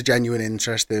think there is a genuine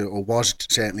interest there, or was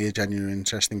certainly a genuine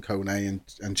interest in Kone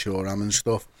and Thuram and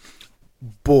stuff,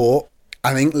 but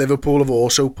I think Liverpool have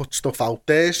also put stuff out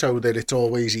there so that it's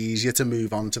always easier to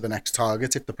move on to the next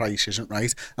target if the price isn't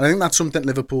right. And I think that's something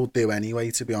Liverpool do anyway,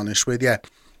 to be honest with you.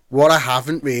 What I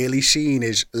haven't really seen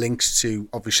is links to,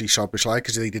 obviously, Szoboszlai,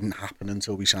 because they didn't happen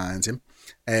until we signed him.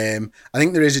 I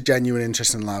think there is a genuine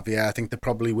interest in Lavia. I think there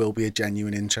probably will be a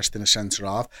genuine interest in a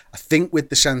centre-half. I think with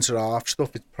the centre-half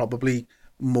stuff, it's probably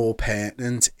more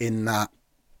pertinent in that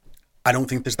I don't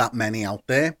think there's that many out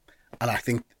there. And I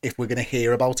think if we're going to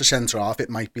hear about a centre-half, it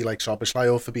might be like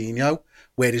Szoboszlai or Fabinho,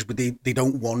 whereas they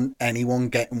don't want anyone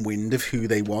getting wind of who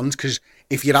they want, because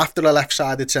if you're after a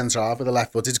left-sided centre-half with a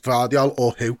left foot, it's Gvardiol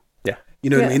or who? Yeah. You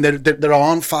know what I mean? There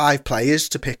aren't 5 players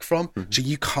to pick from, so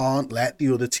you can't let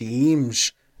the other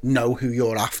teams know who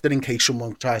you're after in case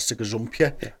someone tries to gazump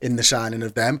you in the signing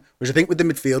of them. Whereas I think with the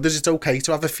midfielders, it's okay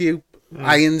to have a few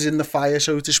irons in the fire,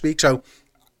 so to speak. So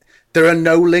there are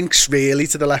no links really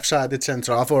to the left-sided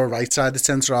centre-half or a right-sided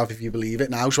centre-half, if you believe it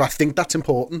now. So I think that's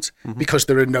important because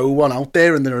there are no one out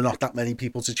there and there are not that many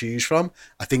people to choose from.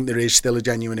 I think there is still a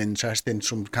genuine interest in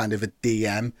some kind of a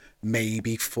DM,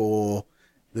 maybe for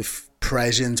the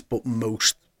present, but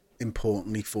most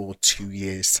importantly for 2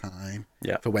 years' time,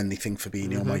 for when they think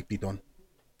Fabinho might be done.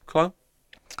 Chloe?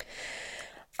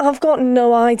 I've got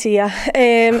no idea.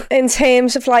 In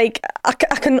terms of like, I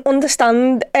can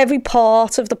understand every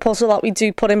part of the puzzle that we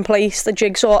do put in place, the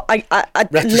jigsaw. I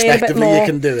learn a bit more. You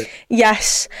can do it.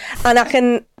 Yes, and I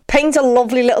can paint a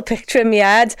lovely little picture in my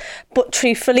head, but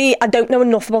truthfully, I don't know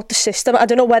enough about the system. I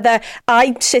don't know whether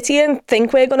I sit here and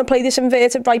think we're going to play this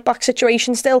inverted right-back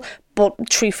situation still, but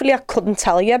truthfully, I couldn't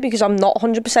tell you because I'm not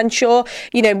 100% sure.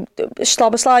 You know,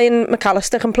 Szoboszlai and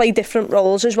McAllister can play different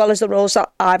roles as well as the roles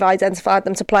that I've identified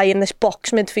them to play in this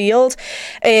box midfield.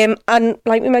 And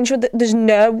like we mentioned, there's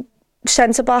no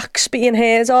centre-backs being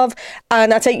heard of,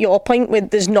 and I take your point with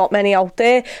there's not many out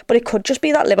there, but it could just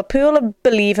be that Liverpool are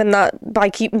believing that by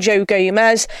keeping Joe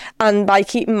Gomez and by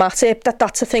keeping Matip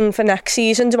that's a thing for next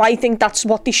season. Do I think that's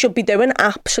what they should be doing?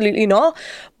 Absolutely not.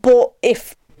 But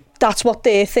if that's what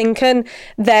they're thinking,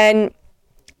 then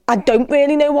I don't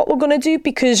really know what we're going to do,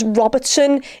 because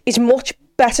Robertson is much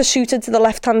better suited to the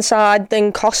left-hand side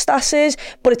than Costas is,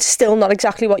 but it's still not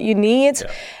exactly what you need.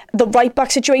 Yeah. The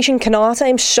right-back situation, Canate,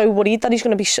 I'm so worried that he's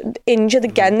going to be injured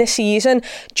again this season.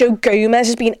 Joe Gomez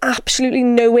has been absolutely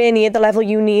nowhere near the level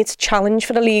you need to challenge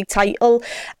for the league title.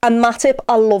 And Matip,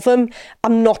 I love him.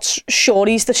 I'm not sure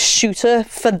he's the suitor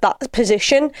for that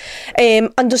position.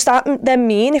 And does that then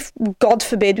mean, if, God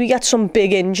forbid, we get some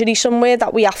big injury somewhere,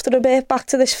 that we have to revert back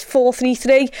to this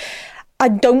 4-3-3? I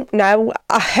don't know.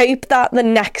 I hope that the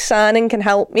next signing can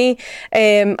help me.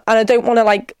 And I don't want to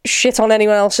like shit on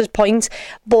anyone else's point,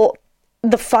 but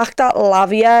the fact that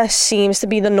Lavia seems to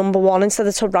be the number one instead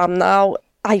of Thuram now,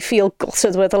 I feel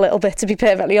gutted with a little bit, to be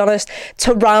perfectly honest.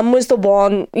 Thuram was the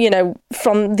one, you know,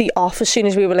 from the off, as soon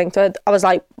as we were linked to it, I was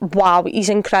like, wow, he's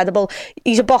incredible.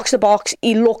 He's a box-to-box.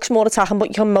 He looks more attacking, but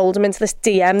you can mould him into this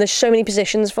DM. There's so many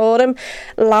positions for him.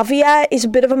 Lavia is a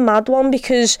bit of a mad one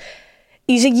because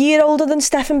he's a year older than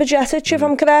Stefan Bajcetic, if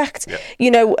I'm correct. Yeah.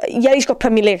 You know, yeah, he's got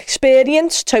Premier League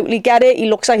experience, totally get it. He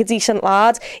looks like a decent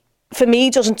lad. For me, he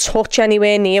doesn't touch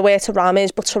anywhere near where Thuram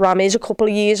is, but Thuram is a couple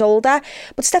of years older.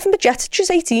 But Stefan Bajcetic is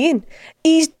 18.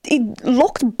 He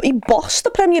bossed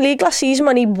the Premier League last season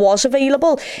when he was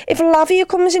available. If Lavia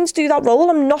comes in to do that role,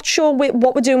 I'm not sure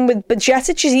what we're doing with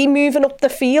Bajcetic. Is he moving up the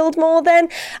field more then?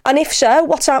 And if so,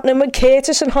 what's happening with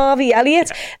Curtis and Harvey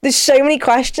Elliott? There's so many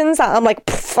questions that I'm like,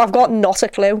 I've got not a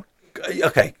clue.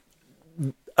 Okay.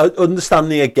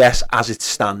 Understanding, I guess, as it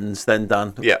stands, then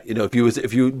Dan. Yeah. You know, if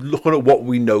you looking at what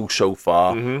we know so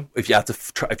far, if you had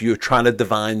to, if you were trying to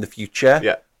divine the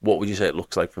future, what would you say it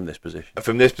looks like from this position?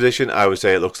 From this position, I would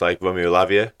say it looks like Romeo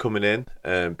Lavia coming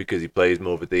in, because he plays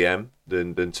more of a DM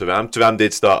than Thuram. Thuram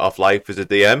did start off life as a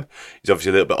DM. He's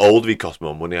obviously a little bit older. He costs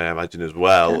more money, I imagine, as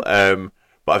well.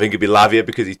 But I think it'd be Lavia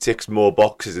because he ticks more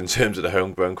boxes in terms of the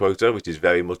homegrown quota, which is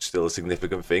very much still a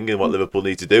significant thing in what Liverpool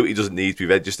need to do. He doesn't need to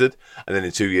be registered, and then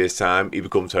in 2 years' time, he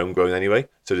becomes homegrown anyway.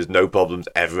 So there's no problems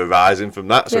ever arising from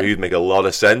that. So he'd make a lot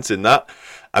of sense in that.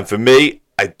 And for me,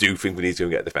 I do think we need to go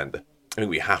and get a defender. I think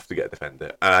we have to get a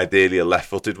defender, and ideally a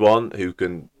left-footed one who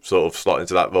can sort of slot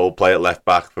into that role, play at left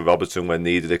back for Robertson when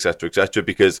needed, etc., etc.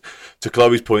 Because to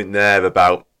Chloe's point there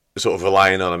about sort of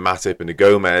relying on a Matip and a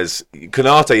Gomez,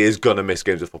 Canate is going to miss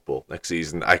games of football. next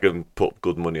season. I can put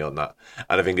good money on that.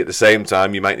 And I think at the same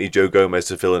time, you might need Joe Gomez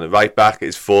to fill in at right back.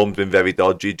 His form's been very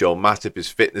dodgy. Joel Matip, his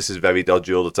fitness is very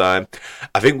dodgy all the time.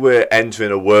 I think we're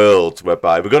entering a world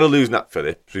whereby we're going to lose Nat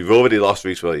Phillips. We've already lost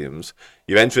Reece Williams.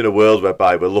 You're entering a world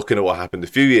whereby we're looking at what happened a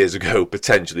few years ago,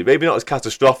 potentially. Maybe not as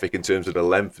catastrophic in terms of the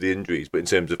length of the injuries, but in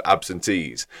terms of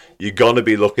absentees. You're going to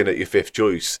be looking at your fifth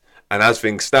choice. And as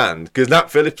things stand, because Nat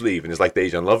Phillips leaving is like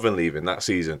Dejan Lovren leaving that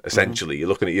season, essentially. You're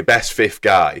looking at your best fifth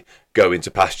guy going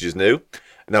to pastures new.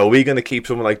 Now, are we going to keep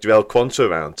someone like Jarell Quansah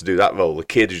around to do that role? The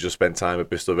kid who's just spent time at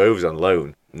Bristol Rovers on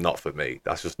loan? Not for me.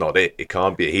 That's just not it. It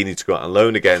can't be. He needs to go out on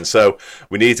loan again. So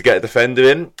we need to get a defender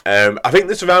in. I think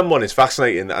the Thuram one is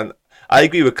fascinating. And I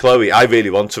agree with Chloe. I really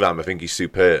want Thuram. I think he's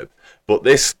superb. But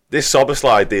this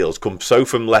Szoboszlai deal's come so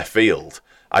from left field.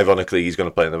 Ironically, he's going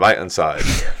to play on the right-hand side.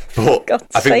 But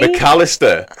I think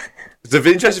McAllister... The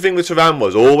interesting thing with Thuram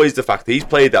was always the fact that he's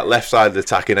played that left side of the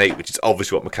attacking eight, which is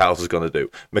obviously what McAllister's going to do.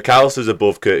 McAllister's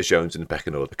above Curtis Jones in the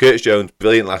pecking order. Curtis Jones,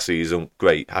 brilliant last season,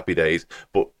 great, happy days.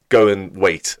 But go and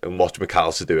wait and watch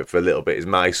McAllister do it for a little bit is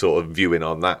my sort of viewing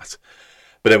on that.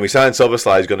 But then we signed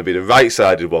Szoboszlai is going to be the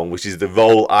right-sided one, which is the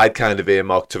role I'd kind of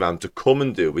earmarked Thuram to come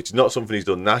and do, which is not something he's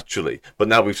done naturally. But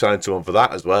now we've signed someone for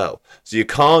that as well. So you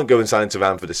can't go and sign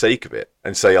Thuram for the sake of it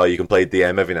and say, oh, you can play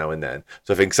DM every now and then.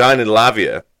 So I think signing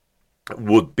Lavia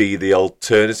would be the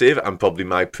alternative and probably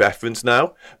my preference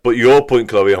now. But your point,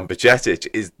 Chloe, on Bajcetic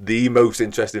is the most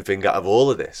interesting thing out of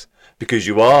all of this. Because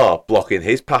you are blocking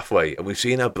his pathway, and we've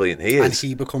seen how brilliant he is. And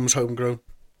he becomes homegrown.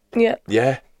 Yeah.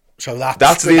 Yeah. So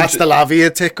that's the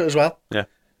Lavia tick as well. Yeah.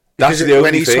 Because That's the only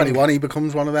when he's thing. 21, he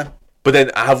becomes one of them. But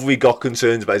then have we got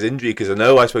concerns about his injury? Because I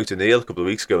know I spoke to Neil a couple of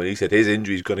weeks ago and he said his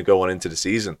injury is going to go on into the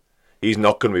season. He's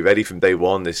not going to be ready from day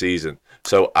one this season.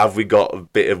 So have we got a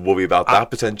bit of worry about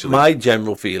that potentially? My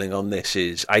general feeling on this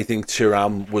is I think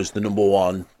Thuram was the number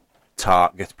one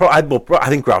target. I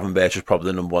think Gravenberch was probably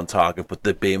the number one target, but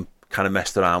they're being kind of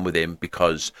messed around with him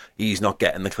because he's not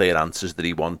getting the clear answers that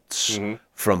he wants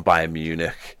from Bayern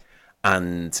Munich.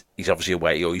 And he's obviously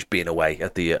away, or he's been away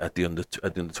at the under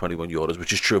 21 Euros,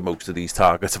 which is true of most of these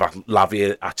targets. In fact,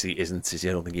 Lavia actually isn't.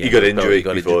 I don't think he got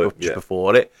injured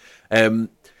before it.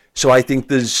 So I think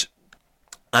the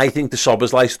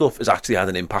Szoboszlai stuff has actually had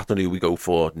an impact on who we go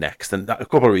for next, and a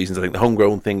couple of reasons. I think the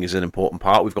homegrown thing is an important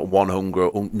part. We've got one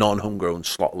non-homegrown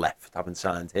slot left, haven't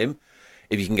signed him.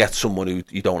 If you can get someone who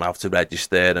you don't have to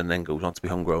register and then goes on to be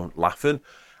homegrown, laughing.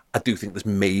 I do think there's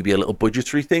maybe a little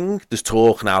budgetary thing. There's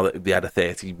talk now that they had a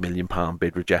 £30 million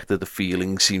bid rejected. The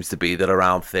feeling seems to be that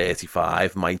around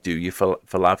 35 might do you for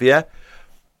Lavia.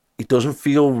 It doesn't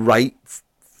feel right.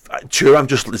 Thuram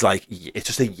it's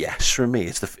just a yes from me.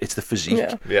 It's the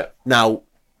physique. Yeah. Now,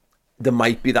 there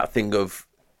might be that thing of,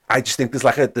 I just think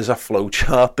there's a flow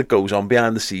chart that goes on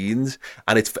behind the scenes,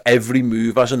 and it's for every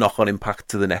move has a knock-on impact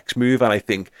to the next move, and I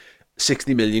think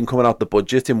 60 million coming out the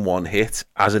budget in one hit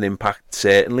has an impact,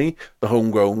 certainly. The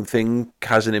homegrown thing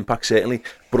has an impact, certainly.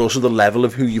 But also the level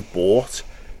of who you've bought.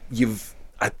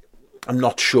 I'm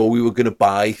not sure we were going to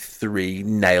buy 3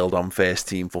 nailed-on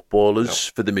first-team footballers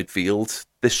for the midfield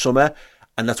this summer.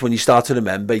 And that's when you start to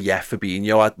remember,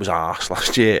 Fabinho was arse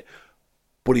last year.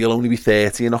 But he'll only be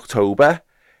 30 in October.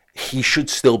 He should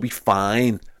still be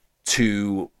fine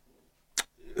to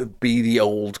be the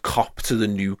old cop to the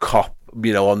new cop,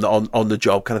 on the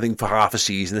job kind of thing for half a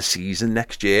season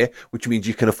next year, which means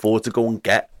you can afford to go and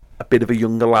get a bit of a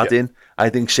younger lad in. I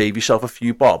think save yourself a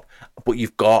few bob, but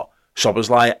you've got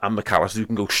Szoboszlai and McAllister who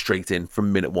can go straight in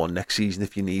from minute 1 next season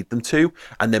if you need them to,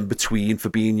 and then between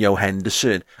Fabinho,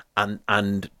 Henderson and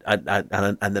then a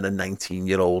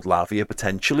 19-year-old Lavia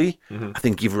potentially. I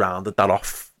think you've rounded that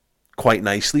off quite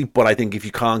nicely. But I think if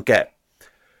you can't get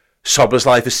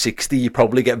Szoboszlai for 60, you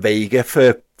probably get Vega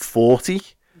for 40.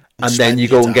 And then you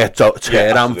go and get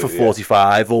Thuram for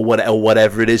 45 or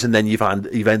whatever it is, and then you've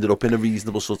ended up in a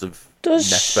reasonable sort of net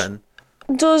spend.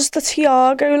 Does the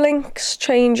Thiago links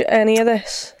change any of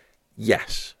this?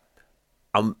 Yes.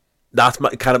 That's my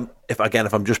kind of,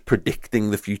 if I'm just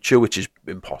predicting the future, which is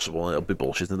impossible, and it'll be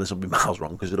bullshit, and this will be miles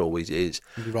wrong because it always is.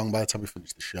 You'll be wrong by the time we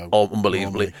finish the show. Oh,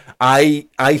 unbelievably. I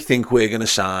think we're going to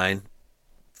sign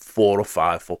 4 or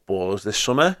 5 footballers this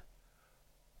summer,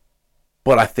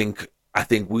 but I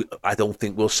don't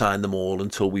think we'll sign them all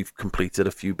until we've completed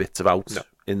a few bits of out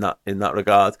in that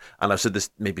regard. And I said this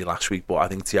maybe last week, but I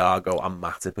think Thiago and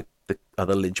Matip are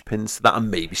the linchpins to that, and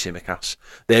maybe Tsimikas.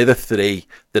 They're the 3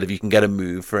 that if you can get a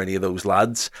move for any of those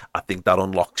lads, I think that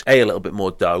unlocks a little bit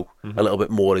more dough, a little bit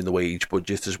more in the wage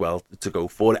budget as well to go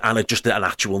for it, and just an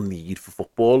actual need for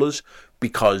footballers,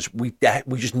 because we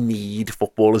just need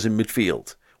footballers in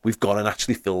midfield. We've gone and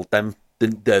actually filled them.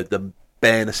 The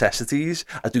bare necessities.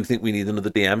 I do think we need another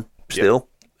DM still,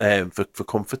 for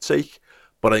comfort's sake.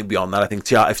 But I think beyond that, I think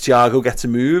if Thiago gets a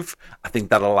move, I think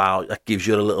that gives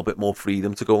you a little bit more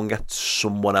freedom to go and get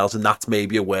someone else, and that's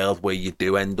maybe a world where you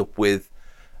do end up with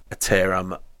a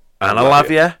Thuram and a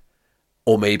Lavia,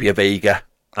 or maybe a Vega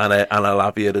and a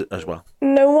Lavia as well.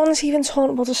 No one's even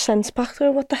talking about a centre back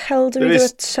though. What the hell do we do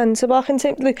at centre back?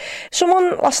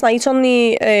 Someone last night on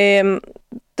the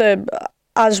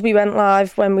as we went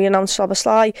live when we announced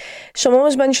Szoboszlai, someone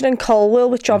was mentioning Colwill,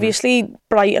 which obviously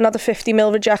Brighton had a 50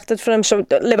 mil rejected for him, so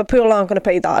Liverpool aren't going to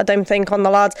pay that, I don't think, on the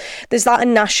lad. There's that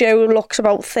Ignacio who looks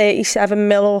about 37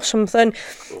 mil or something.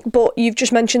 But you've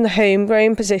just mentioned the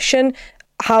homegrown position.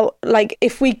 How, like,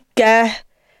 if we get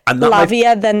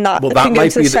Lavia, then that can go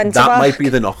to the centre back. That might be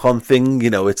the knock-on thing, you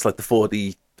know, it's like the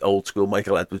 40 old school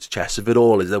Michael Edwards chess of it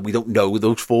all, is that we don't know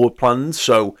those forward plans,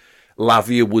 so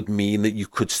Lavia would mean that you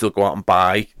could still go out and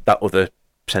buy that other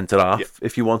centre-half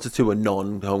if you wanted to, a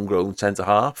non-homegrown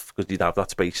centre-half, because you'd have that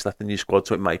space left in your squad,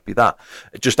 so it might be that.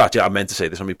 Just actually, I meant to say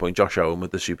this on my point, Josh Owen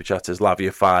with the Super Chat says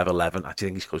Lavia 5'11", I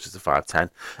think he's closer to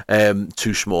 5'10",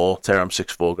 too small, Thuram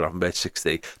 6'4", Gravenberch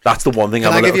 6'3". That's the one thing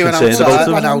I'm a little concerned about.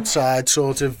 An outside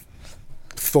sort of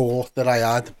thought that I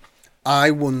had. I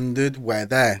wondered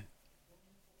whether...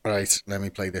 Right, let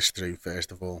me play this through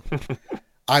first of all.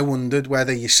 I wondered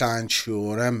whether you sign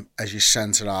Thuram as your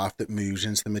centre-half that moves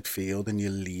into the midfield and you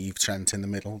leave Trent in the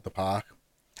middle of the park.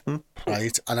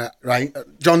 Right? And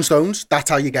John Stones, that's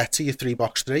how you get to your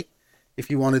 3-box-3, if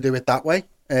you want to do it that way.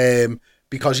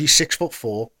 Because he's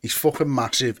 6'4", he's fucking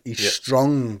massive, he's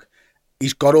strong,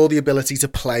 he's got all the ability to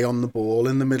play on the ball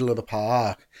in the middle of the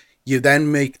park. You then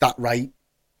make that right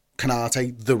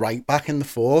Canate the right back in the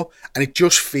 4, and it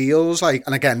just feels like,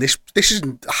 and again, this is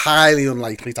highly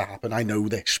unlikely to happen, I know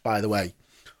this, by the way,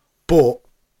 but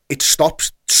it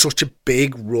stops such a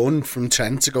big run from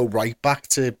Trent to go right back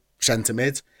to centre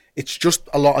mid. It's just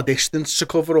a lot of distance to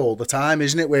cover all the time,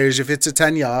 isn't it? Whereas if it's a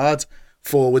 10-yard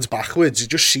forwards backwards, it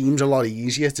just seems a lot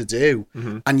easier to do,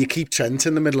 and you keep Trent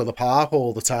in the middle of the park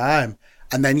all the time,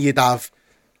 and then you'd have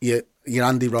your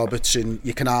Andy Robertson,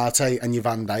 your Canate and your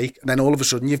Van Dijk, and then all of a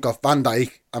sudden you've got Van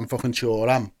Dijk and fucking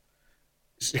Thuram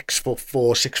 6'4",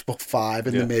 6'5"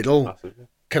 in the middle. Massively.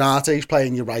 Canate's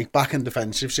playing your right back in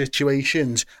defensive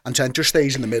situations, and Trent just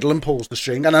stays in the middle and pulls the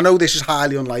string. And I know this is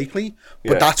highly unlikely,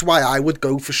 but that's why I would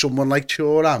go for someone like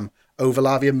Thuram over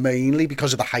Lavia, mainly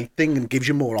because of the height thing, and gives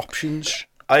you more options.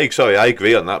 I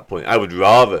agree on that point. I would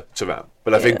rather Thuram,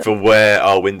 but I think for where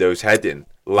our window's heading,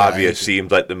 Lavia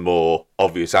seems like the more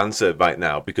obvious answer right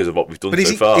now because of what we've done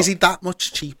so far. Is he that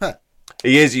much cheaper?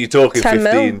 He is. You're talking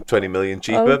 15, 20 million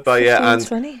cheaper. But yeah,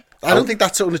 20. I don't think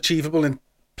that's unachievable in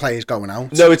players going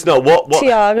out. No, it's not. What?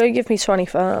 Thiago, give me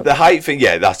 25. The height thing,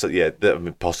 I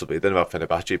mean, possibly. I don't know about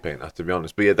Fenerbahce paying that, to be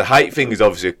honest. But yeah, the height thing is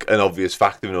obviously an obvious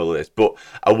factor in all of this. But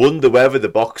I wonder whether the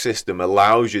box system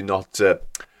allows you not to...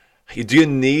 Do you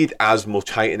need as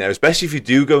much height in there, especially if you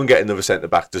do go and get another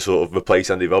centre-back to sort of replace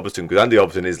Andy Robertson, because Andy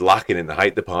Robertson is lacking in the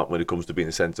height department when it comes to being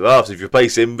a centre-half. So if you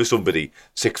replace him with somebody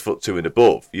 6'2" and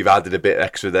above, you've added a bit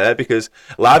extra there, because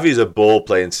Lavia's a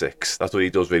ball-playing 6. That's what he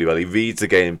does really well. He reads the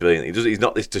game brilliantly. He's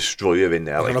not this destroyer in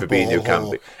there like Fabinho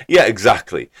can be. Yeah,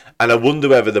 exactly. And I wonder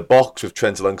whether the box with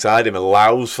Trent alongside him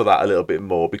allows for that a little bit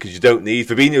more, because you don't need...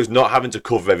 Fabinho's not having to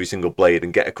cover every single blade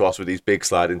and get across with these big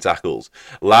sliding tackles.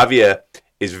 Lavia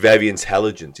is very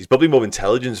intelligent. He's probably more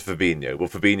intelligent than Fabinho, but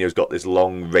Fabinho's got this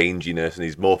long ranginess and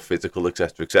he's more physical,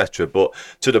 etc., etc. But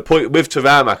to the point with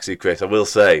Thuram, actually, Chris, I will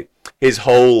say his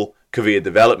whole career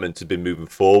development has been moving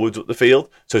forwards up the field.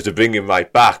 So to bring him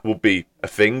right back would be a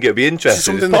thing. It'd be interesting.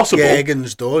 Something it's possible. that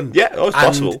Jürgen's done. Yeah, it's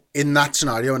possible. In that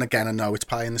scenario, and again, I know it's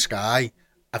pie in the sky,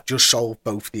 I've just solved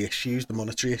both the issues, the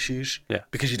monetary issues. Yeah.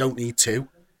 Because you don't need two.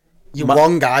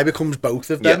 One guy becomes both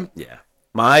of them. Yeah.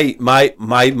 My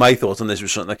thoughts on this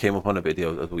was something that came up on a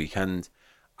video at the weekend.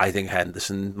 I think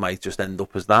Henderson might just end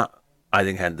up as that. I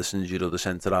think Henderson's your other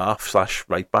centre half /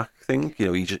 right back thing. You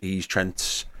know, he's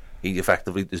Trent's. He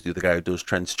effectively is the other guy who does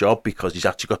Trent's job because he's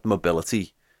actually got the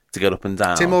mobility to get up and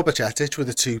down. Tim or Bajcetic were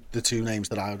the two names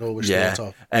that I would always thought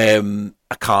of.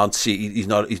 I can't see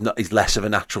he's less of a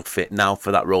natural fit now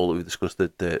for that role that we discussed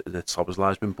that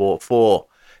Szoboszlai's been bought for.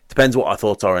 Depends what our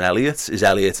thoughts are on Elliott. Is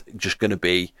Elliott just going to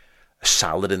be a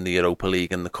salad in the Europa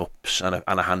League and the Cups and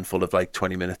a handful of like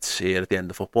 20 minutes here at the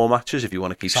end of football matches if you want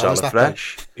to keep Salah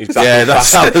fresh? That's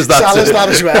Salah's that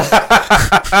as well.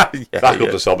 Back up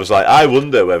to Szoboszlai. I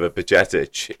wonder whether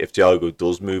Bajcetic, if Thiago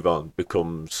does move on,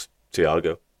 becomes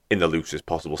Thiago in the loosest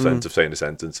possible sense of saying the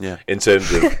sentence. Yeah. In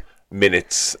terms of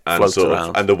minutes and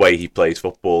and the way he plays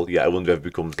football. Yeah, I wonder if it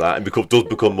becomes that and does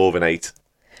become more of an 8.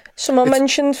 Someone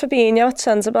mentioned Fabinho at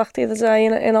centre-back the other day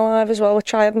in a live as well,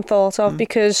 which I hadn't thought of,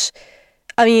 because,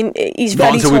 I mean, he's Not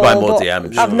very until tall, we buy more but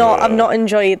DMs. I've not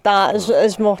enjoyed that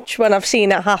as much when I've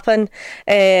seen it happen,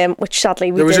 which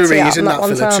sadly we there was did a see reason that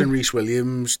Phillips time. and Reece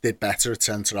Williams did better at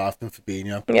centre-half than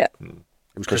Fabinho. Yeah.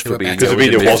 It was Because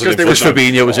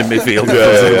Fabinho was in midfield.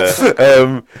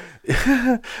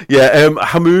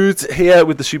 Hamoud here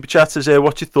with the super chat says,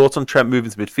 what's your thoughts on Trent moving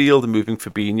to midfield and moving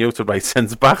Fabinho to right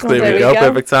centre back? There we go,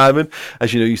 perfect timing.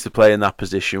 As you know, he used to play in that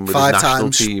position with his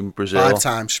national team, Brazil. 5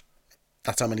 times.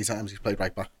 That's how many times he's played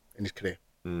right back in his career.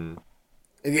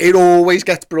 It always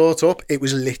gets brought up. It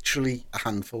was literally a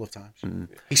handful of times.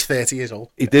 He's 30 years old.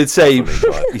 He did say,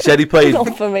 he said he played.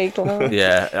 Not for me,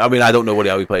 yeah, I mean, I don't know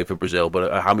how he played for Brazil,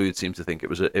 but Hamoud seems to think it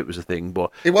was a thing.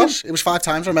 But it was 5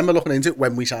 times. I remember looking into it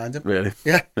when we signed him. Really?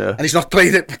 Yeah. And he's not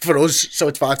played it for us, so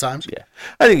it's 5 times. Yeah,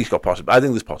 I think he's got I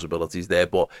think there's possibilities there,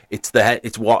 but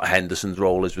it's what Henderson's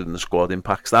role is within the squad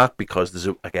impacts that, because there's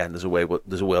a way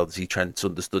to see Trent's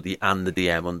understudy and the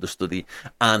DM understudy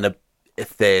and a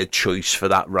third choice for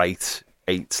that right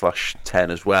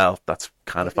 8/10 as well. That's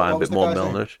kind of fine, a bit more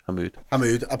Milnerish.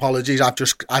 Hamoud, apologies. I've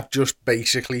just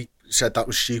basically said that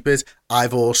was stupid.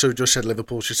 I've also just said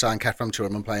Liverpool should sign Kefram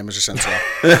Turam and play him as a centre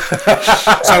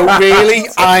half. So really,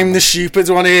 I'm the stupid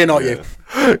one here, not you.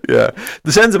 Yeah,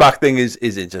 the centre back thing is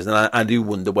interesting. I do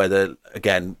wonder whether,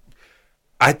 again,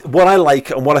 what I like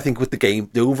and what I think with the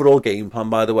overall game plan,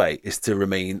 by the way, is to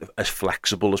remain as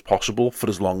flexible as possible for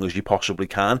as long as you possibly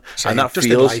can. Same, and that just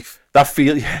feels, in life.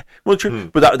 Well,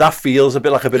 true, but that feels a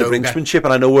bit like a bit of brinksmanship.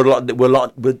 And I know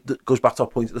it goes back to our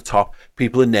point at the top.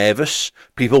 People are nervous.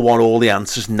 People want all the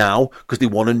answers now because they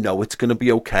want to know it's going to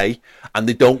be okay, and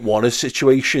they don't want a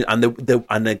situation. And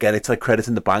again, it's like credit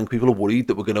in the bank. People are worried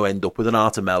that we're going to end up with an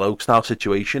Artemelo style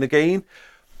situation again.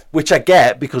 Which I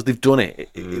get because they've done it.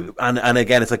 And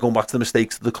again, it's like going back to the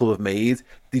mistakes that the club have made.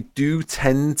 They do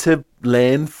tend to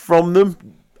learn from them.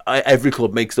 Every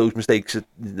club makes those mistakes,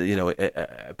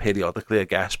 periodically, I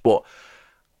guess. But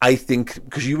I think,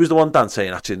 because you was the one, Dan,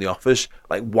 saying actually in the office,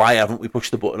 like, why haven't we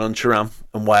pushed the button on Thuram?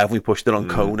 And why haven't we pushed it on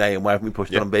Kone? And why haven't we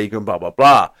pushed it on Vega and blah, blah,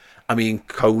 blah? I mean,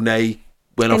 Kone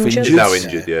went off injured. Now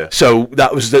injured, yeah. So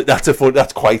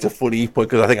that's quite a funny point,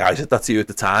 because I think I said that to you at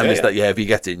the time, that if he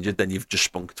gets injured, then you've just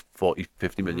spunked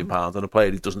 40-50 million pounds on a player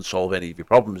who doesn't solve any of your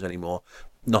problems anymore.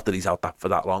 Not that he's out for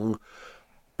that long,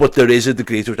 but there is a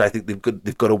degree to which I think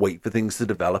they've got to wait for things to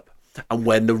develop, and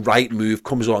when the right move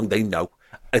comes along, they know.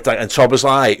 It's like, and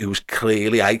Szoboszlai, who's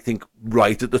clearly, I think,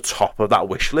 right at the top of that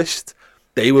wish list,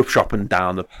 they were shopping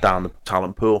down the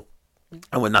talent pool.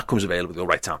 And when that comes available, they go,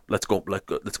 right, Tam, let's go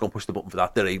and push the button for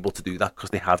that. They're able to do that because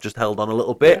they have just held on a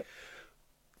little bit.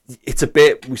 It's a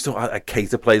bit, we still have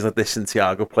Keita plays like this,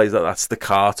 Santiago plays like that,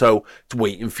 Staccato. It's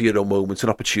waiting for your own moments and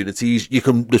opportunities.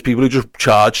 There's people who just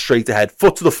charge straight ahead,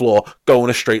 foot to the floor, go in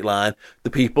a straight line. The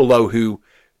people, though, who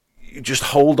just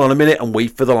hold on a minute and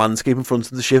wait for the landscape in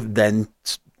front of the shift, then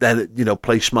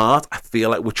play smart. I feel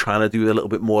like we're trying to do a little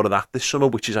bit more of that this summer,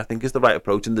 which I think is the right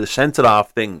approach. And the centre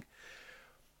half thing,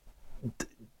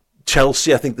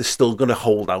 Chelsea, I think they're still going to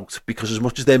hold out, because as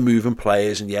much as they're moving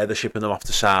players and they're shipping them off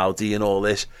to Saudi and all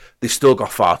this, they've still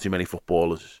got far too many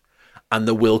footballers. And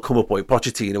there will come a point.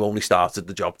 Pochettino only started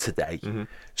the job today,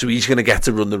 so he's going to get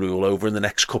to run the rule over in the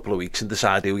next couple of weeks and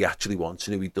decide who he actually wants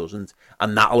and who he doesn't,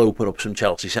 and that'll open up some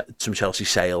Chelsea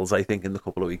sales, I think, in the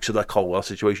couple of weeks. So that Colwell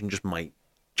situation just might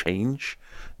change.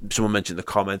 Someone mentioned the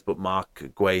comment, but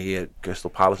Mark Guay here, Crystal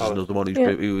Palace is another one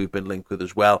who we've been linked with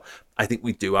as well. I think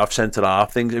we do have centre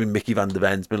half things. I mean, Mickey van der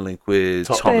Ven's been linked with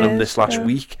Tottenham this last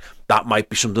week. That might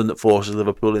be something that forces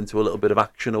Liverpool into a little bit of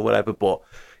action or whatever. But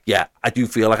yeah, I do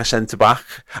feel like a centre back.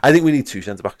 I think we need 2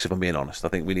 centre backs, if I'm being honest. I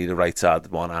think we need a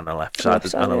right-sided one and a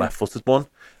left-sided and a left-footed one.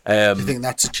 Do you think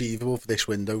that's achievable for this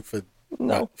window for us?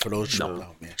 No.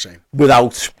 Yeah, same.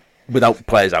 Without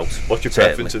players out. What's your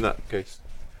preference in that case?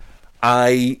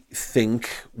 I think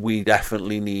we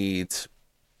definitely need.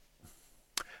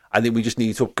 I think we just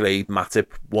need to upgrade Matip,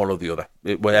 one or the other.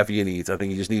 Whatever you need, I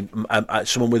think you just need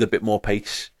someone with a bit more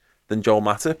pace than Joel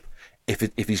Matip.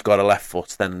 If he's got a left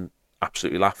foot, then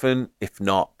absolutely laughing. If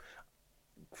not,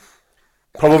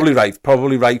 probably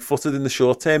right-footed in the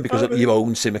short term, because you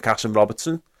own Tsimikas and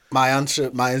Robertson. My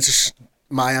answer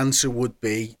would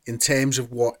be, in terms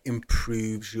of what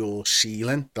improves your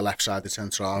ceiling, the left-sided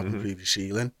centre half improves your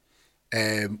ceiling.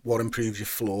 What improves your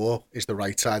floor is the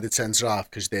right-sided centre half,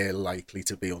 because they're likely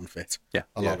to be unfit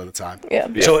a lot of the time. Yeah.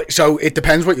 So it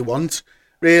depends what you want,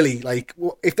 really. Like,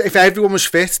 if everyone was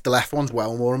fit, the left one's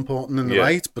well more important than the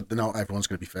right, but not everyone's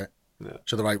going to be fit. Yeah.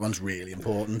 So the right one's really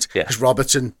important, because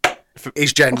Robertson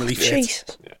is generally fit.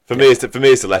 Jesus. Yeah. For me,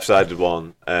 it's the left-sided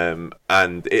one, and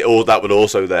that would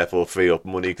also therefore free up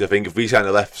money, because I think if we sign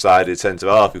a left-sided centre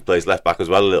half who plays left back as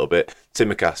well a little bit,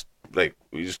 Tsimikas, we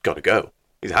just got to go.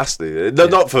 He has to.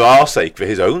 Not for our sake, for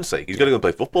his own sake. He's got to go and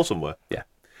play football somewhere. Yeah.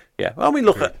 Yeah, well, I mean,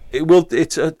 look,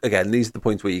 it's again, these are the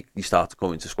points where you start to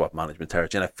come into squad management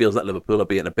territory, and it feels like Liverpool are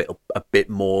being a bit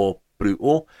more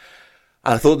brutal.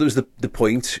 And I thought there was the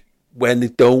point when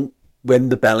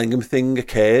the Bellingham thing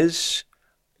occurs.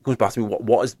 It comes back to me,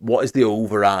 what is the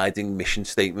overriding mission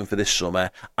statement for this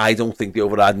summer? I don't think the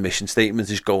overriding mission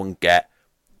statement is go and get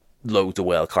loads of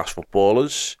world class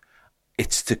footballers.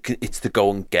 It's to go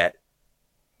and get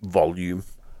volume.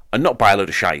 And not buy a load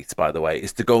of shite, by the way.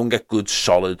 It's to go and get good,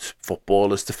 solid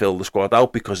footballers to fill the squad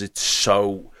out, because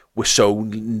we're so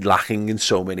lacking in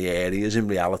so many areas in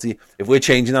reality. If we're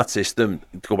changing that system,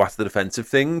 to go back to the defensive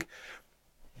thing,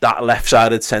 that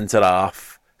left-sided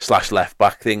centre-half /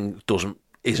 left-back thing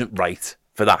isn't right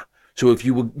for that. So if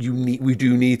we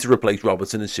do need to replace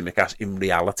Robertson and Tsimikas in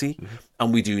reality,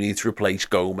 and we do need to replace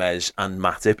Gomez and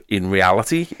Matip in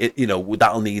reality.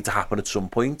 That'll need to happen at some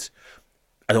point.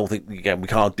 I don't think, again, we're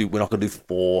not going to do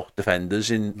 4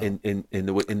 defenders in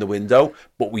the window,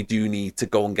 but we do need to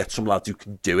go and get some lads who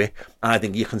can do it. And I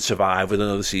think you can survive with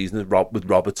another season with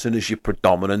Robertson as your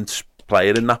predominant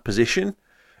player in that position.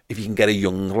 If you can get a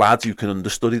young lad who can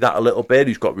understudy that a little bit,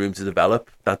 who's got room to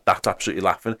develop, that's absolutely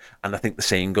laughing. And I think the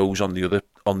same goes on the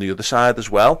other side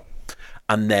as well.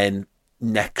 And then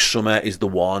next summer is the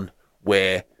one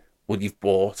where, you've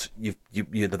bought,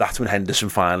 that's when Henderson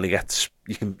finally gets.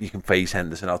 You can phase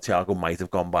Henderson out. Thiago might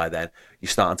have gone by then. You're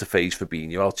starting to phase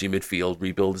Fabinho out. Your midfield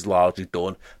rebuild is largely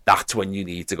done. That's when you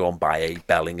need to go and buy a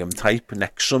Bellingham type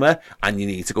next summer, and you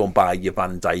need to go and buy your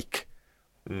Van Dijk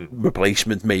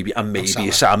replacement, maybe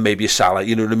a Salah.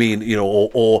 You know what I mean?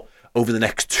 Or over the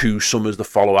next 2 summers that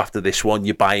follow after this one,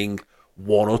 you're buying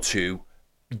 1 or 2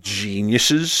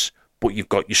 geniuses, but you've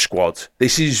got your squad.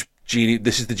 This is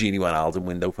the Genie Wijnaldum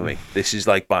window for me. This is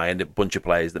like buying a bunch of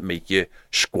players that make your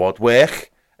squad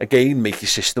work again, make your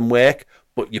system work,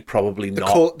 but you're probably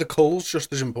not. The cull's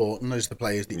just as important as the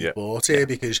players that you bought here,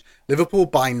 because Liverpool,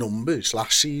 by numbers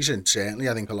last season, certainly,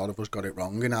 I think a lot of us got it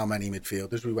wrong in how many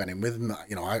midfielders we went in with.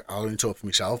 I only talk for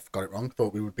myself, got it wrong,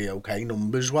 thought we would be okay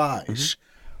numbers-wise,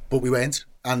 but we went.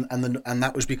 And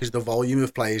that was because the volume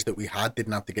of players that we had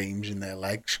didn't have the games in their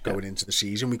legs going into the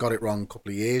season. We got it wrong a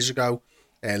couple of years ago.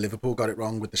 Liverpool got it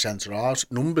wrong with the centre-halves.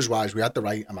 Numbers-wise, we had the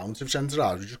right amount of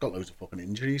centre-halves. We just got loads of fucking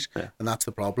injuries, and that's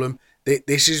the problem.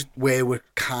 This is where we're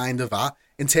kind of at.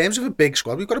 In terms of a big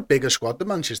squad, we've got a bigger squad than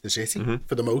Manchester City,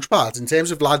 for the most part. In terms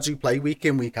of lads who play week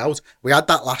in, week out, we had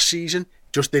that last season.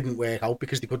 Just didn't work out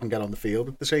because they couldn't get on the field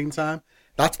at the same time.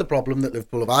 That's the problem that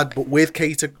Liverpool have had. But with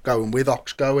Keita going, with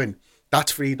Ox going,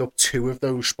 that's freed up 2 of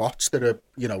those spots that are,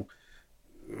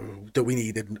 that we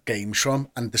needed games from.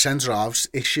 And the centre-halves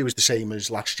issue is the same as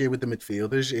last year with the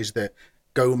midfielders, is that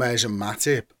Gomez and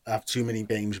Matip have too many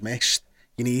games missed.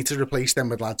 You need to replace them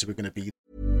with lads who are going to be.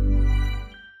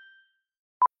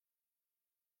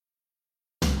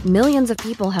 Millions of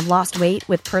people have lost weight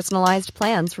with personalized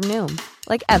plans from Noom.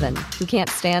 Like Evan, who can't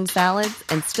stand salads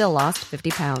and still lost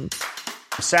 50 pounds.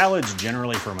 Salads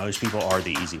generally for most people are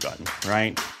the easy button,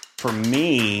 right? For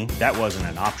me, that wasn't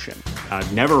an option. I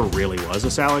never really was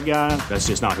a salad guy. That's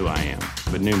just not who I am.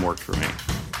 But Noom worked for me.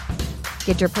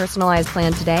 Get your personalized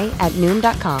plan today at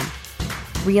Noom.com.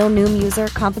 Real Noom user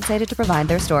compensated to provide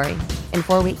their story. In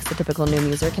 4 weeks, the typical Noom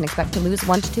user can expect to lose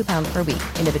 1 to 2 pounds per week.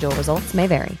 Individual results may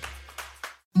vary.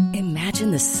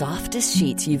 Imagine the softest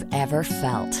sheets you've ever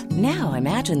felt. Now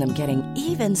imagine them getting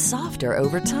even softer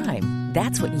over time.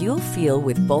 That's what you'll feel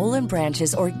with Boll &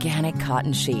 Branch's organic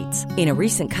cotton sheets. In a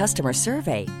recent customer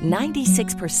survey,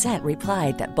 96%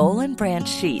 replied that Boll & Branch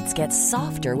sheets get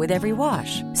softer with every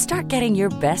wash. Start getting your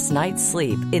best night's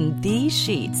sleep in these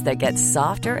sheets that get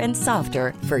softer and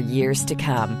softer for years to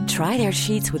come. Try their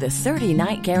sheets with a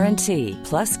 30-night guarantee.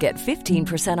 Plus, get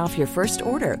 15% off your first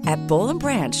order at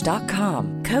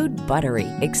bollandbranch.com. Code BUTTERY.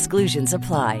 Exclusions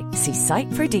apply. See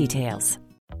site for details.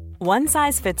 One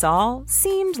size fits all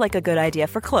seemed like a good idea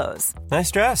for clothes.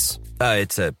 Nice dress.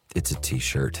 It's a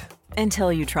t-shirt.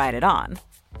 Until you tried it on.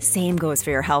 Same goes for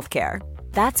your healthcare.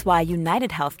 That's why United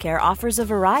Healthcare offers a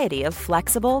variety of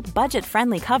flexible,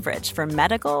 budget-friendly coverage for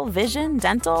medical, vision,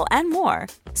 dental, and more.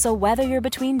 So whether you're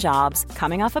between jobs,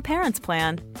 coming off a parent's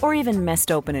plan, or even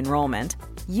missed open enrollment,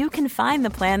 you can find the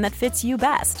plan that fits you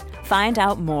best. Find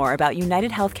out more about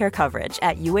United Healthcare coverage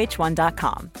at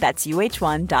uh1.com. That's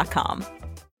uh1.com.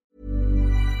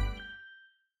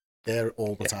 There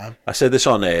all the time. I said this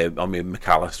on my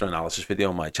McAllister analysis video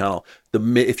on my channel.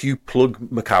 If you plug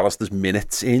McAllister's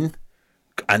minutes in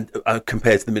and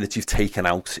compared to the minutes you've taken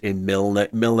out in Milner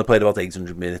played about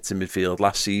 800 minutes in midfield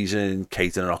last season.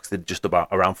 Caton and Ox did just about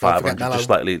around 500, just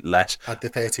slightly less. Add the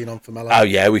 13 on for Mello. Oh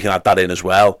yeah, we can add that in as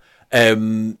well.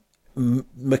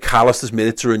 McAllister's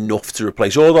minutes are enough to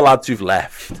replace all the lads who've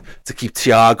left, to keep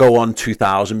Thiago on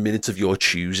 2,000 minutes of your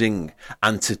choosing,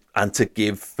 and to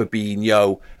give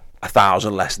Fabinho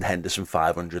 1,000 less and Henderson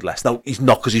 500 less. Now he's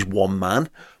not, because he's one man,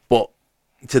 but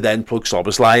to then plug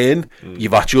Szoboszlai in,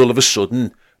 you've actually all of a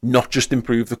sudden not just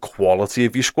improved the quality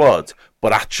of your squad,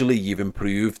 but actually you've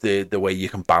improved the way you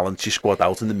can balance your squad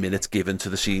out and the minutes given to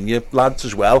the senior lads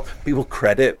as well. People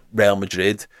credit Real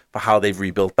Madrid for how they've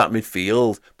rebuilt that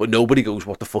midfield, but nobody goes,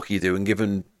 what the fuck are you doing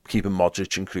keeping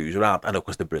Modric and Kroos around? I know,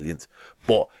 because they're brilliant,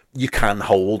 but you can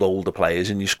hold older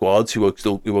players in your squads who are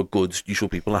good, useful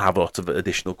people and have lots of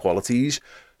additional qualities,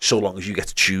 so long as you get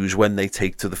to choose when they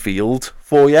take to the field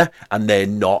for you, and they're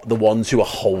not the ones who are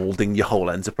holding your whole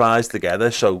enterprise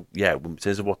together. So yeah, in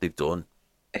terms of what they've done,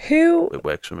 it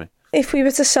works for me. If we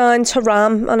were to sign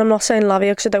Thuram, and I'm not saying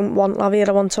Lavia because I don't want Lavia,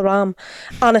 I want Thuram,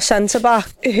 and a centre-back,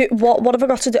 what have I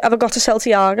got to do? Have I got to sell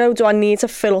Thiago? Do I need to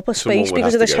fill up a space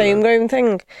because of this homegrown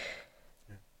thing?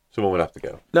 Someone would have to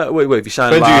go. No, wait, if you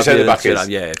sign Lavia, Lavia, centre-back is.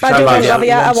 Yeah, I don't want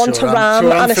Lavia, I want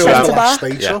Thuram and a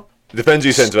centre-back. Yeah. Depends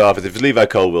who centre half is. If it's Levi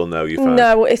Colwill, no, you're fine.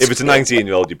 No, if it's a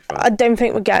 19-year-old, you'd be fine. I don't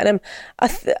think we're getting him.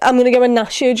 I'm going to go with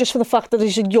Nascio just for the fact that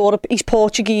he's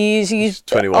Portuguese, he's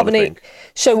 21, I think.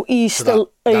 So he's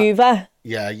still over.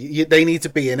 Yeah, they need to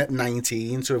be in at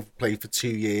 19 to have played for 2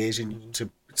 years and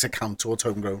to count towards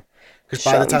homegrown. Because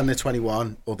by the time they're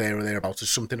 21 or there or thereabouts, there's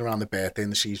something around the birthday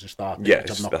and the season start. Yeah,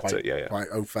 which I'm not that's quite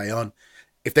au fait on.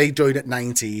 If they join at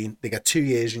 19, they get 2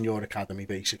 years in your academy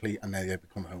basically, and then they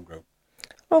become homegrown.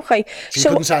 Okay, so you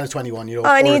couldn't sign a 21-year-old or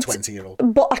a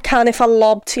 20-year-old. But I can if I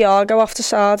lob Thiago after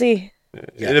Sardi.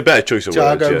 Yeah. In a better choice of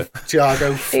words,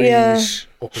 Thiago frees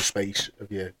up a space of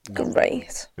your...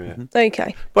 Great. Yeah.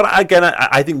 Okay. But again,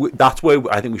 I think that's where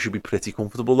I think we should be pretty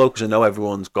comfortable, though, because I know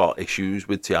everyone's got issues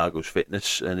with Thiago's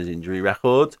fitness and his injury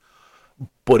record.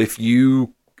 But if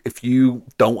you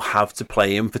don't have to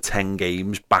play him for 10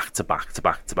 games back to back,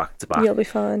 you'll be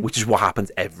fine. Which is what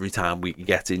happens every time we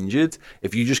get injured.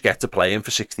 If you just get to play him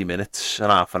for 60 minutes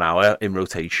and half an hour in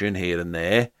rotation here and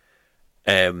there,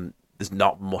 there's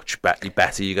not much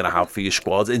better you're going to have for your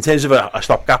squad in terms of a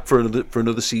stopgap for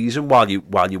another season while you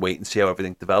wait and see how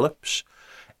everything develops.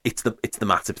 It's the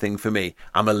Matip thing for me.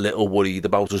 I'm a little worried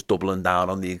about us doubling down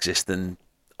on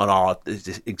our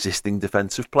existing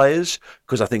defensive players,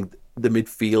 because I think the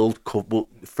midfield,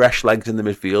 fresh legs in the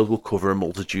midfield will cover a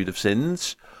multitude of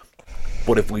sins.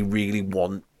 But if we really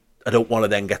want, I don't want to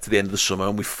then get to the end of the summer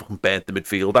and we fucking burnt the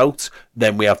midfield out.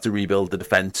 Then we have to rebuild the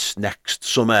defence next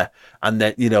summer, and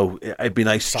then it'd be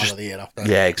nice. Start of the year after.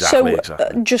 Yeah, exactly.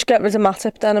 Just get rid of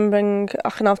Matip then and bring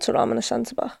Akinaf Thuram and a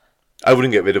centre back. I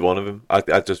wouldn't get rid of one of them.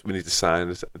 We need to sign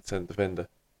a centre defender,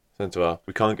 centre half.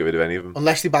 We can't get rid of any of them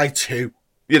unless they buy two.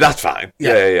 Yeah, that's fine.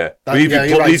 Yeah.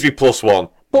 Needs to be plus one.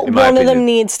 But one of them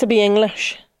needs to be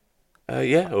English. Or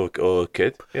a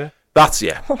kid. Yeah. That's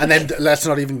And then let's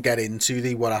not even get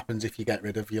into what happens if you get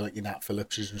rid of your Nat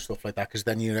Phillipses and stuff like that, because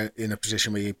then you're in a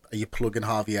position where you're plugging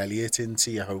Harvey Elliott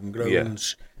into your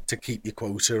homegrowns to keep your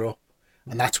quota up,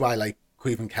 and that's why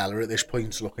Queven Keller at this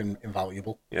point is looking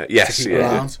invaluable. Yeah. Yes. To keep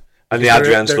around. And the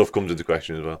Adrian stuff comes into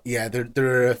question as well. Yeah,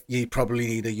 you probably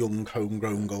need a young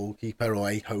homegrown goalkeeper or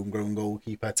a homegrown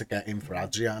goalkeeper to get in for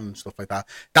Adrian and stuff like that.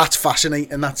 That's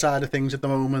fascinating, that side of things at the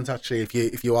moment, actually,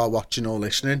 if you are watching or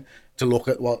listening, to look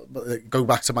at go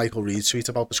back to Michael Reed's tweet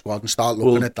about the squad and start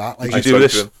looking at that.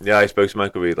 I spoke to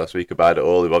Michael Reed last week about it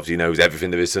all. He obviously knows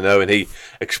everything there is to know, and he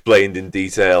explained in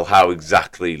detail how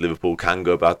exactly Liverpool can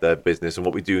go about their business and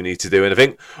what we do need to do. And I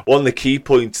think one of the key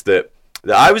points that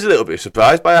I was a little bit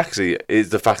surprised by, actually, is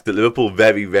the fact that Liverpool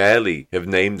very rarely have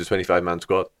named a 25-man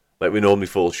squad. We normally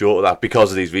fall short of that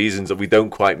because of these reasons, that we don't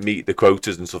quite meet the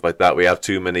quotas and stuff like that. We have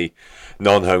too many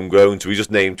non-homegrown, so we just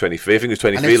named 23. I think it was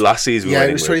 23 last season. Yeah,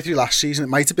 it was 23 last season. It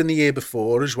might have been the year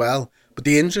before as well. But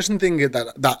the interesting thing is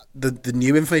that the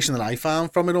new information that I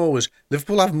found from it all was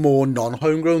Liverpool have more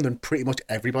non-homegrown than pretty much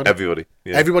everybody.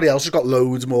 Yeah. Everybody else has got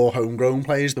loads more homegrown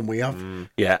players than we have.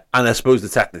 Yeah, and I suppose the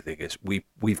technical thing is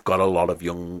we've got a lot of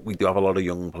we do have a lot of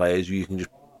young players who you can just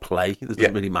play. It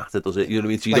doesn't really matter, does it? You know what I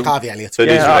mean? So you Harvey Elliott.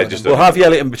 Harvey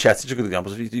Elliott and Bacchetti are good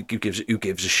examples. Who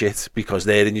gives a shit, because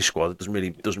they're in your squad. It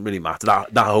doesn't really matter.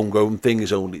 That homegrown thing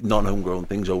is only non-homegrown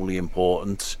thing's only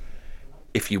important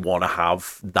if you want to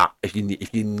have that. If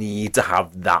you need to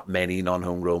have that many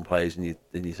non-homegrown players in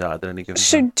your side at any given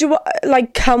time. So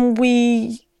can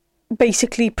we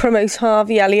basically promote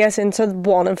Harvey Elliott into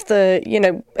one of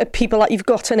the, people that you've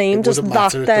got to name? Does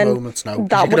that then? At the moment, no.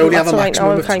 That you can only have a maximum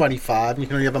right now, of 25, and you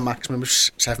can only have a maximum of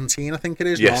 17, I think it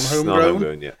is, yes,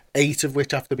 non-homegrown. Yeah. 8 of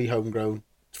which have to be homegrown.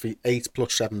 8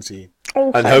 plus 17.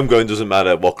 Okay. And homegrown doesn't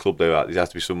matter what club they're at. It has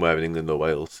to be somewhere in England or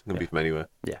Wales. It can be from anywhere.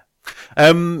 Yeah.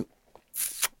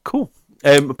 Cool.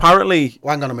 Apparently...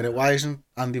 Well, hang on a minute. Why isn't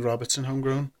Andy Robertson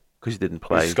homegrown? Because he didn't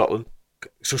play. Scotland.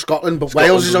 So Scotland, but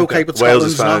Wales is okay, but Wales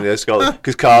Scotland's is fine, not. yeah, Scotland.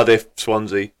 Because Cardiff,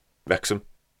 Swansea, Wrexham,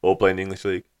 all play in the English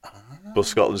League. But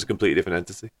Scotland's a completely different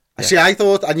entity. Yeah. See,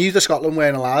 I knew that Scotland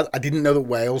weren't allowed. I didn't know that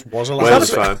Wales was allowed. Wales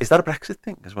is fine. Is that a Brexit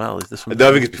thing as well? Is this? I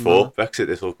don't think it's before Brexit.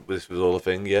 This was all a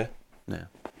thing. Yeah.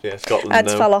 Yeah. Scotland.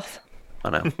 Heads fell off. I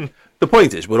know. The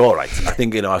point is, we're all right. I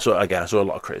think I saw a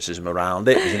lot of criticism around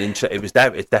it. It's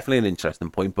definitely an interesting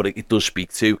point, but it does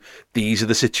speak to these are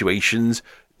the situations.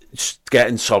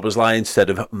 Getting Szoboszlai instead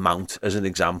of Mount as an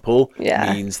example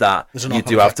means that you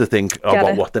do have to think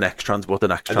about what the next transfer. And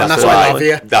that's why I love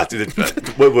you. That's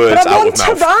words out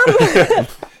of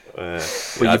mouth.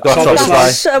 But you've got Szoboszlai.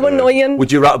 That's so annoying.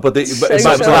 Would you? But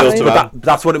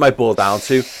that's what it might boil down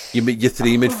to. Your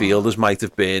three midfielders might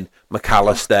have been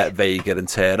McAllister, Vega, and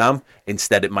Thuram.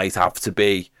 Instead, it might have to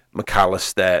be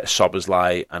McAllister,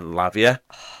 Szoboszlai, and Lavia,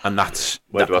 and that's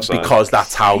because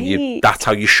that's how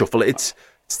you shuffle it.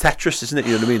 It's Tetris, isn't it?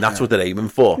 You know what I mean? That's what they're aiming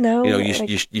for. No,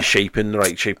 you're shaping the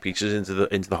right shape pieces into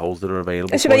the holes that are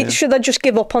available. So should I just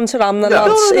give up on Thuram then,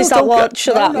 lads? Is that what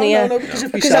should happen here? No, because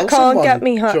if we Because sell I can't get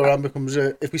me. Thuram becomes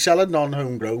if we sell a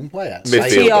non-homegrown player,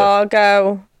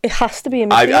 Thiago, it has to be a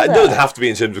midfielder. It doesn't have to be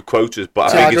in terms of quotas,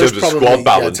 but I think in terms of squad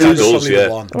balance, it does.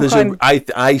 Yeah.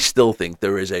 I still think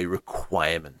there is a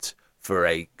requirement for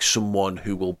someone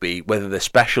who will be, whether they're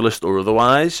specialist or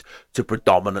otherwise, to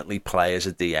predominantly play as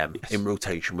a DM in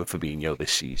rotation with Fabinho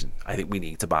this season. I think we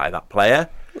need to buy that player,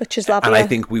 which is Lavia. And I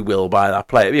think we will buy that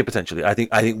player. Yeah, potentially. I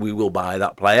think we will buy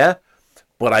that player,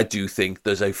 but I do think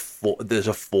there's a fourth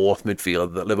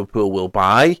midfielder that Liverpool will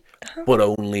buy, but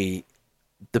only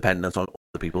dependent on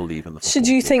the people leaving the. So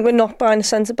do you think we're not buying a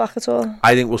centre back at all?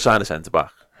 I think we'll sign a centre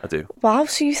back. I do. Wow,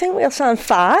 so you think we'll sign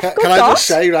 5? Can I just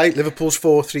say, right, Liverpool's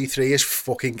 4-3-3 is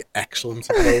fucking excellent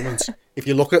at the moment. If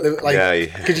you look at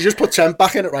could you just put Trent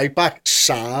back in at right back?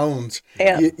 Sound.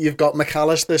 Yeah. You've got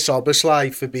McAllister, Szoboszlai,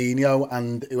 Fabinho,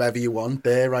 and whoever you want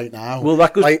there right now. Well,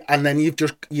 that goes... and then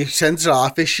your centre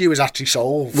half issue is actually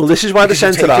solved. Well, this is why the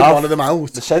centre half, one of them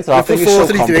out. The centre half thing is so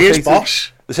complicated.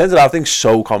 The centre half thing's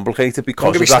so complicated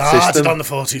because of that system. On the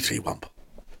 4-2-3-1.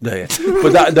 No,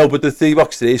 but the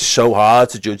 3-box is so hard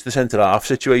to judge the centre half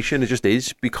situation. It just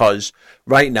is, because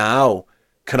right now,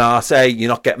 Canate, you're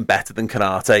not getting better than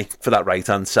Canate for that right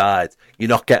hand side. You're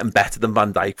not getting better than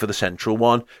Van Dijk for the central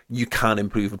one. You can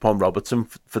improve upon Robertson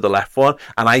for the left one,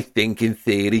 and I think in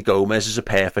theory Gomez is a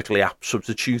perfectly apt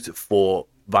substitute for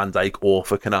Van Dijk or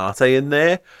for Canate in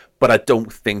there, but I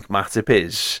don't think Matip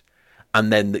is.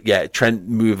 And then, Trent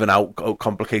moving out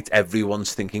complicates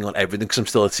everyone's thinking on everything, because I'm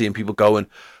still seeing people going,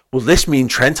 will this mean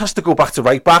Trent has to go back to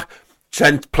right back?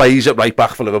 Trent plays at right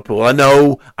back for Liverpool. I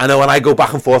know, and I go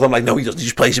back and forth. I'm like, no, he doesn't. He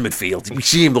just plays in midfield. We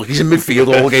see him, look, he's in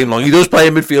midfield all game long. He does play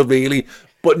in midfield, really,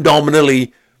 but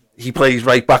nominally, he plays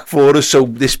right back for us. So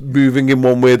this moving in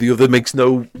one way or the other makes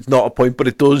it's not a point, but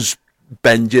it does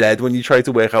bend your head when you try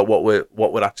to work out what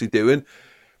we're actually doing.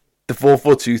 The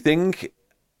 4-4-2 thing.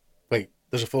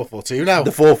 There's a 4-4-2 now.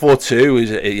 The 4-4-2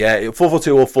 is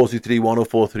 4-4-2 or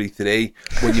 4-2-3-1 or 4-3-3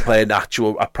 when you play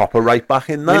a proper right back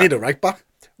in that. We need a right back.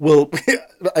 Well,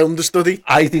 understudy.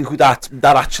 I think that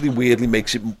actually weirdly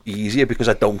makes it easier, because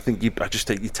I don't think you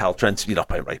tell Trent, you're not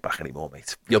playing right back anymore,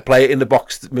 mate. You'll play it in the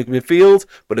box midfield,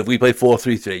 but if we play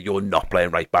 4-3-3, you're not playing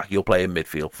right back. You'll play in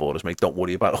midfield for us, mate. Don't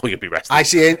worry about it. You'll be resting. I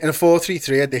see in a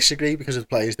 4-3-3, I disagree because of the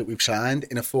players that we've signed.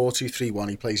 In a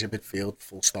 4-2-3-1, he plays in midfield,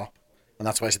 full stop. And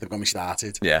that's why I said they've got me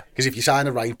started. Yeah. Because if you sign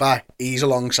a right back, he's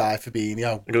alongside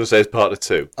Fabinho. I'm going to say it's part of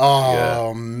 2.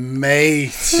 Oh,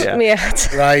 mate. Yeah.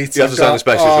 Right. You have to sign a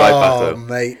specialist right back, though.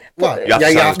 Mate. Well,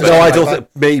 you have to. No, I don't think,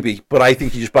 maybe, but I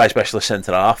think you just buy a specialist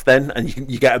centre half then, and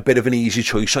you get a bit of an easy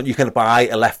choice on. You can buy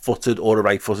a left-footed or a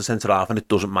right-footed centre half, and it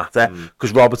doesn't matter,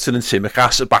 because Robertson and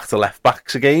Tsimikas are back to left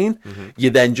backs again.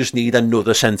 You then just need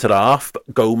another centre half.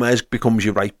 Gomez becomes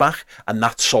your right back, and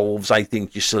that solves, I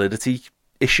think, your solidity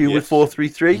issue with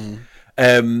 4-3-3.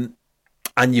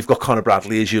 And you've got Conor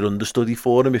Bradley as your understudy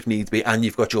for him if needs be, and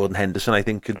you've got Jordan Henderson, I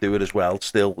think, could do it as well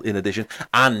still in addition,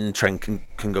 and Trent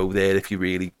can go there if you're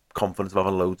really confident of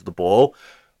having loads of the ball.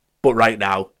 But right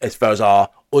now, as far as our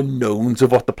unknowns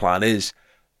of what the plan is,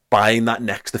 buying that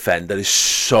next defender is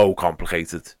so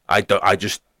complicated. I don't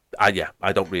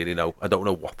really know. I don't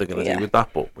know what they're going to do with that,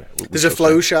 but There's a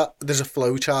flow chart. There's a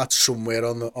flow chart somewhere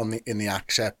in the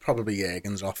accept, probably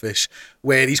Jürgen's office,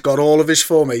 where he's got all of his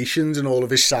formations and all of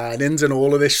his signings and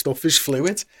all of this stuff is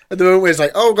fluid. At the moment, where it's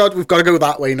like, oh God, we've got to go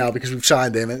that way now because we've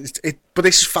signed him. But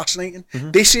this is fascinating.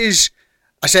 This is.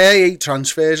 I say I hate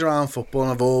transfers around football,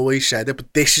 and I've always said it,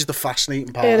 but this is the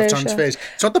fascinating part of transfers. Yeah.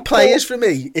 It's not the players for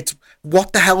me, it's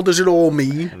what the hell does it all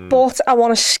mean? But I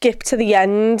want to skip to the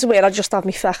end where I just have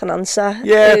my fucking answer.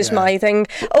 Yeah. Is my thing.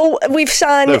 Oh, we've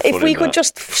signed, if we could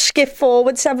just skip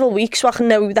forward several weeks so I can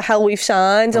know who the hell we've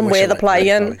signed and where they're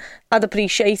playing, I'd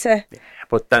appreciate it. Yeah.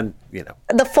 But then, you know,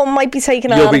 the fun might be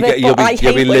taken out of it. You'll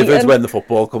be livid when the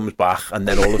football comes back, and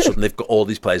then all of a sudden they've got all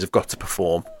these players have got to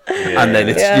perform, and then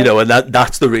it's you know, and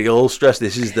that's the real stress.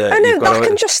 This is the. I know that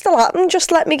can just still happen.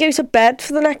 Just let me go to bed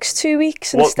for the next 2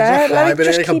 weeks instead. Let me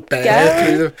just keep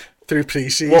going through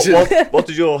pre-season. What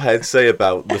did your head say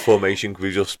about the formation?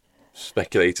 We just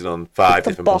speculated on 5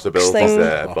 different possibilities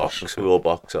there. Box. I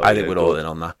think we're all in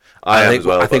on that. I am as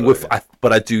well. I think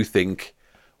but I do think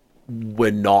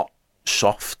we're not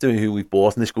soft in who we've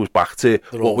bought, and this goes back to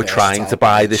what we're trying to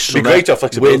buy this summer.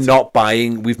 We've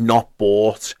not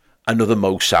bought another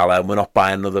Mo Salah, and we're not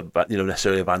buying another, you know,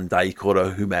 necessarily a Van Dijk or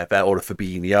a whomever or a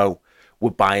Fabinho.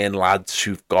 We're buying lads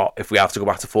who've got, if we have to go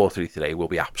back to 4-3-3, we'll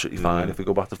be absolutely fine if we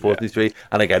go back to 4-3-3.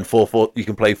 And again, 4-4, you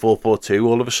can play 4-4-2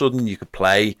 all of a sudden. You could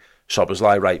play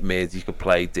Szoboszlai right mid, you could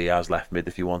play Diaz left mid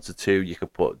if you wanted to, you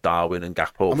could put Darwin and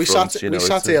Gakpo and we front,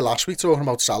 sat here last week talking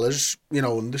about Salah's, you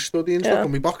know, understudy and stuff,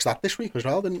 and we boxed that this week as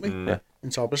well, didn't we? In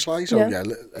Szoboszlai, so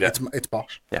it's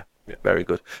boss. Yeah, very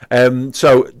good.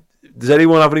 So does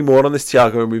anyone have any more on this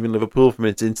Thiago removing Liverpool from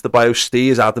it into the bio?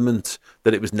 Steve is adamant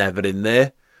that it was never in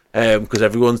there, because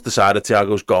everyone's decided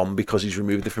Thiago's gone because he's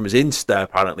removed it from his Insta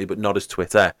apparently, but not his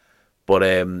Twitter.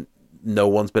 But no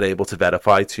one's been able to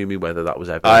verify to me whether that was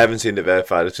ever. I haven't seen it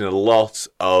verified. I've seen a lot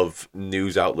of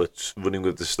news outlets running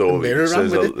with the story. There's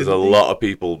a lot of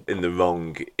people in the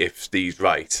wrong if Steve's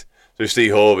right. So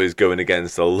Steve Hove is going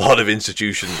against a lot of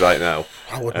institutions right now.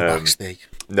 I wouldn't back Steve.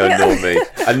 No, not me.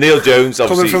 And Neil Jones,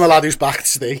 obviously. Coming from a lad who's backed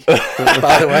Steve,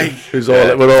 by the way.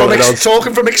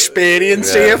 Talking from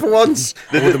experience here for once.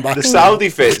 The Saudi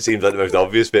fit seems like the most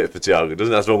obvious fit for Thiago,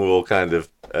 doesn't it? That's what we're all kind of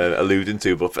alluding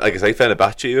to. But like I say,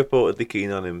 Fenerbahce reportedly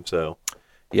keen on him, so...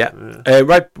 Yeah.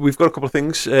 Right, we've got a couple of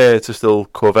things to still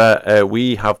cover.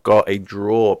 We have got a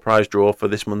prize draw for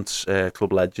this month's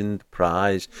Club Legend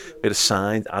prize. We had a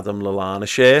signed Adam Lallana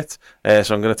shirt.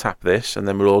 So I'm going to tap this, and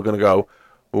then we're all going to go,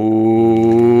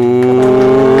 ooh.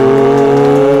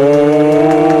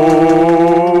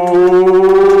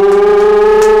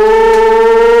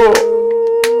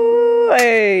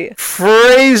 Hey.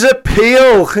 Fraser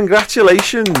Peel,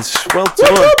 congratulations. Well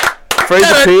done.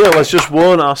 Fraser Peel has just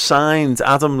won our signed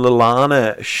Adam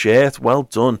Lallana shirt. Well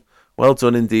done. Well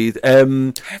done indeed. I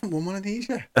haven't won one of these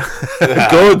yet.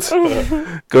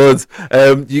 Good.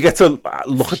 You get to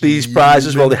look at these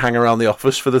prizes while they hang around the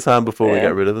office for the time before we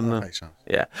get rid of them. Then.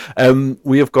 Yeah.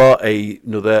 We have got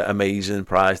another amazing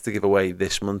prize to give away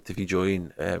this month if you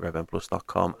join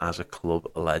redmenplus.com as a club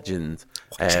legend.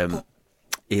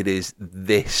 It is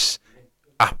this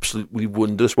absolutely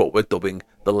wondrous, what we're dubbing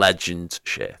the Legends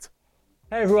shirt.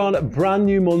 Hey everyone, brand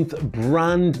new month,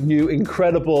 brand new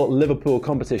incredible Liverpool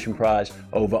competition prize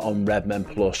over on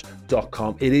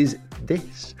redmenplus.com. It is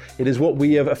this. It is what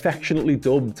we have affectionately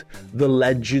dubbed the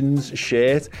Legends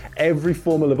shirt. Every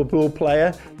former Liverpool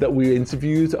player that we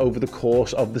interviewed over the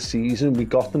course of the season, we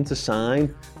got them to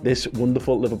sign this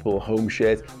wonderful Liverpool home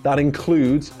shirt. That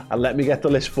includes, and let me get the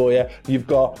list for you, you've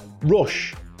got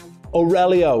Rush,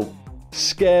 Aurelio,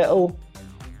 Skirtle,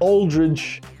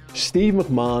 Aldridge, Steve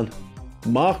McMahon,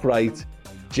 Mark Wright,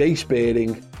 Jay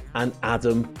Spearing and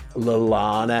Adam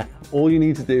Lallana. All you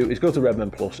need to do is go to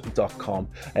redmenplus.com,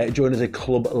 join as a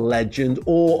club legend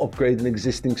or upgrade an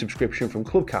existing subscription from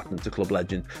club captain to club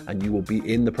legend, and you will be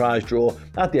in the prize draw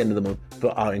at the end of the month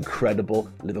for our incredible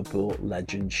Liverpool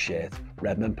legend shirt.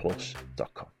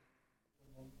 redmenplus.com.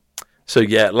 So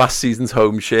yeah, last season's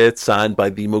home shirt signed by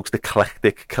the most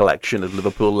eclectic collection of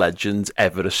Liverpool legends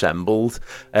ever assembled.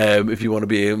 If you want to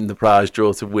be in the prize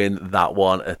draw to win that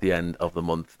one at the end of the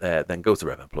month, then go to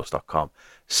redmenplus.com,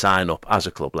 sign up as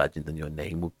a club legend, and your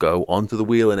name will go onto the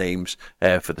wheel of names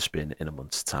for the spin in a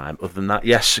month's time. Other than that,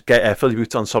 yes, get Philly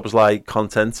Boots on Szoboszlai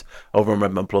content over on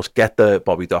Redmen Plus. Get the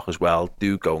Bobby Doc as well.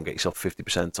 Do go and get yourself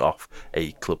 50% off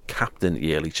a Club Captain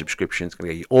yearly subscription. It's going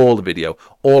to get you all the video,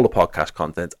 all the podcast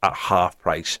content at half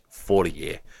price for a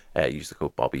year. Use the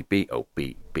code Bobby,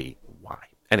 BOBBY.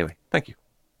 Anyway, thank you.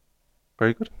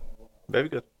 Very good. Very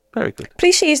good. Very good.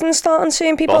 Pre-season starting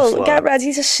soon, people. Szoboszlai. Get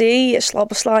ready to see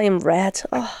Szoboszlai in red.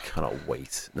 Oh. I cannot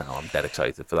wait. No, I'm dead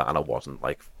excited for that, and I wasn't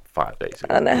like 5 days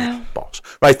ago. I know. Boss.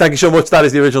 Right, thank you so much. That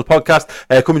is the original podcast.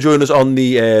 Come and join us on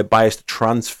the Biased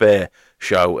Transfer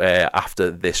show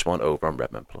after this one over on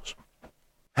Redmen Plus.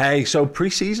 Hey, so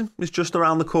pre-season is just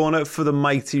around the corner for the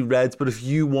mighty Reds, but if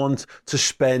you want to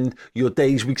spend your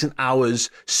days, weeks and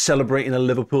hours celebrating a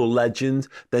Liverpool legend,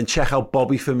 then check out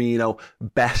Bobby Firmino,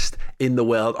 Best in the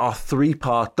World, our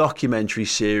 3-part documentary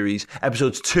series,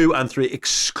 episodes 2 and 3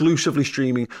 exclusively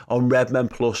streaming on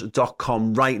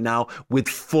redmenplus.com right now, with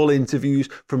full interviews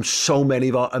from so many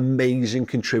of our amazing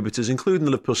contributors, including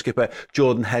the Liverpool skipper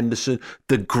Jordan Henderson,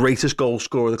 the greatest goal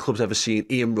scorer the club's ever seen,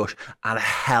 Ian Rush, and a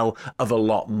hell of a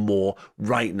lot more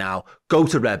right now. Go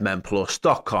to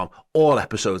redmenplus.com. All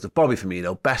episodes of Bobby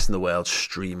Firmino, Best in the World,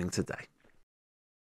 streaming today.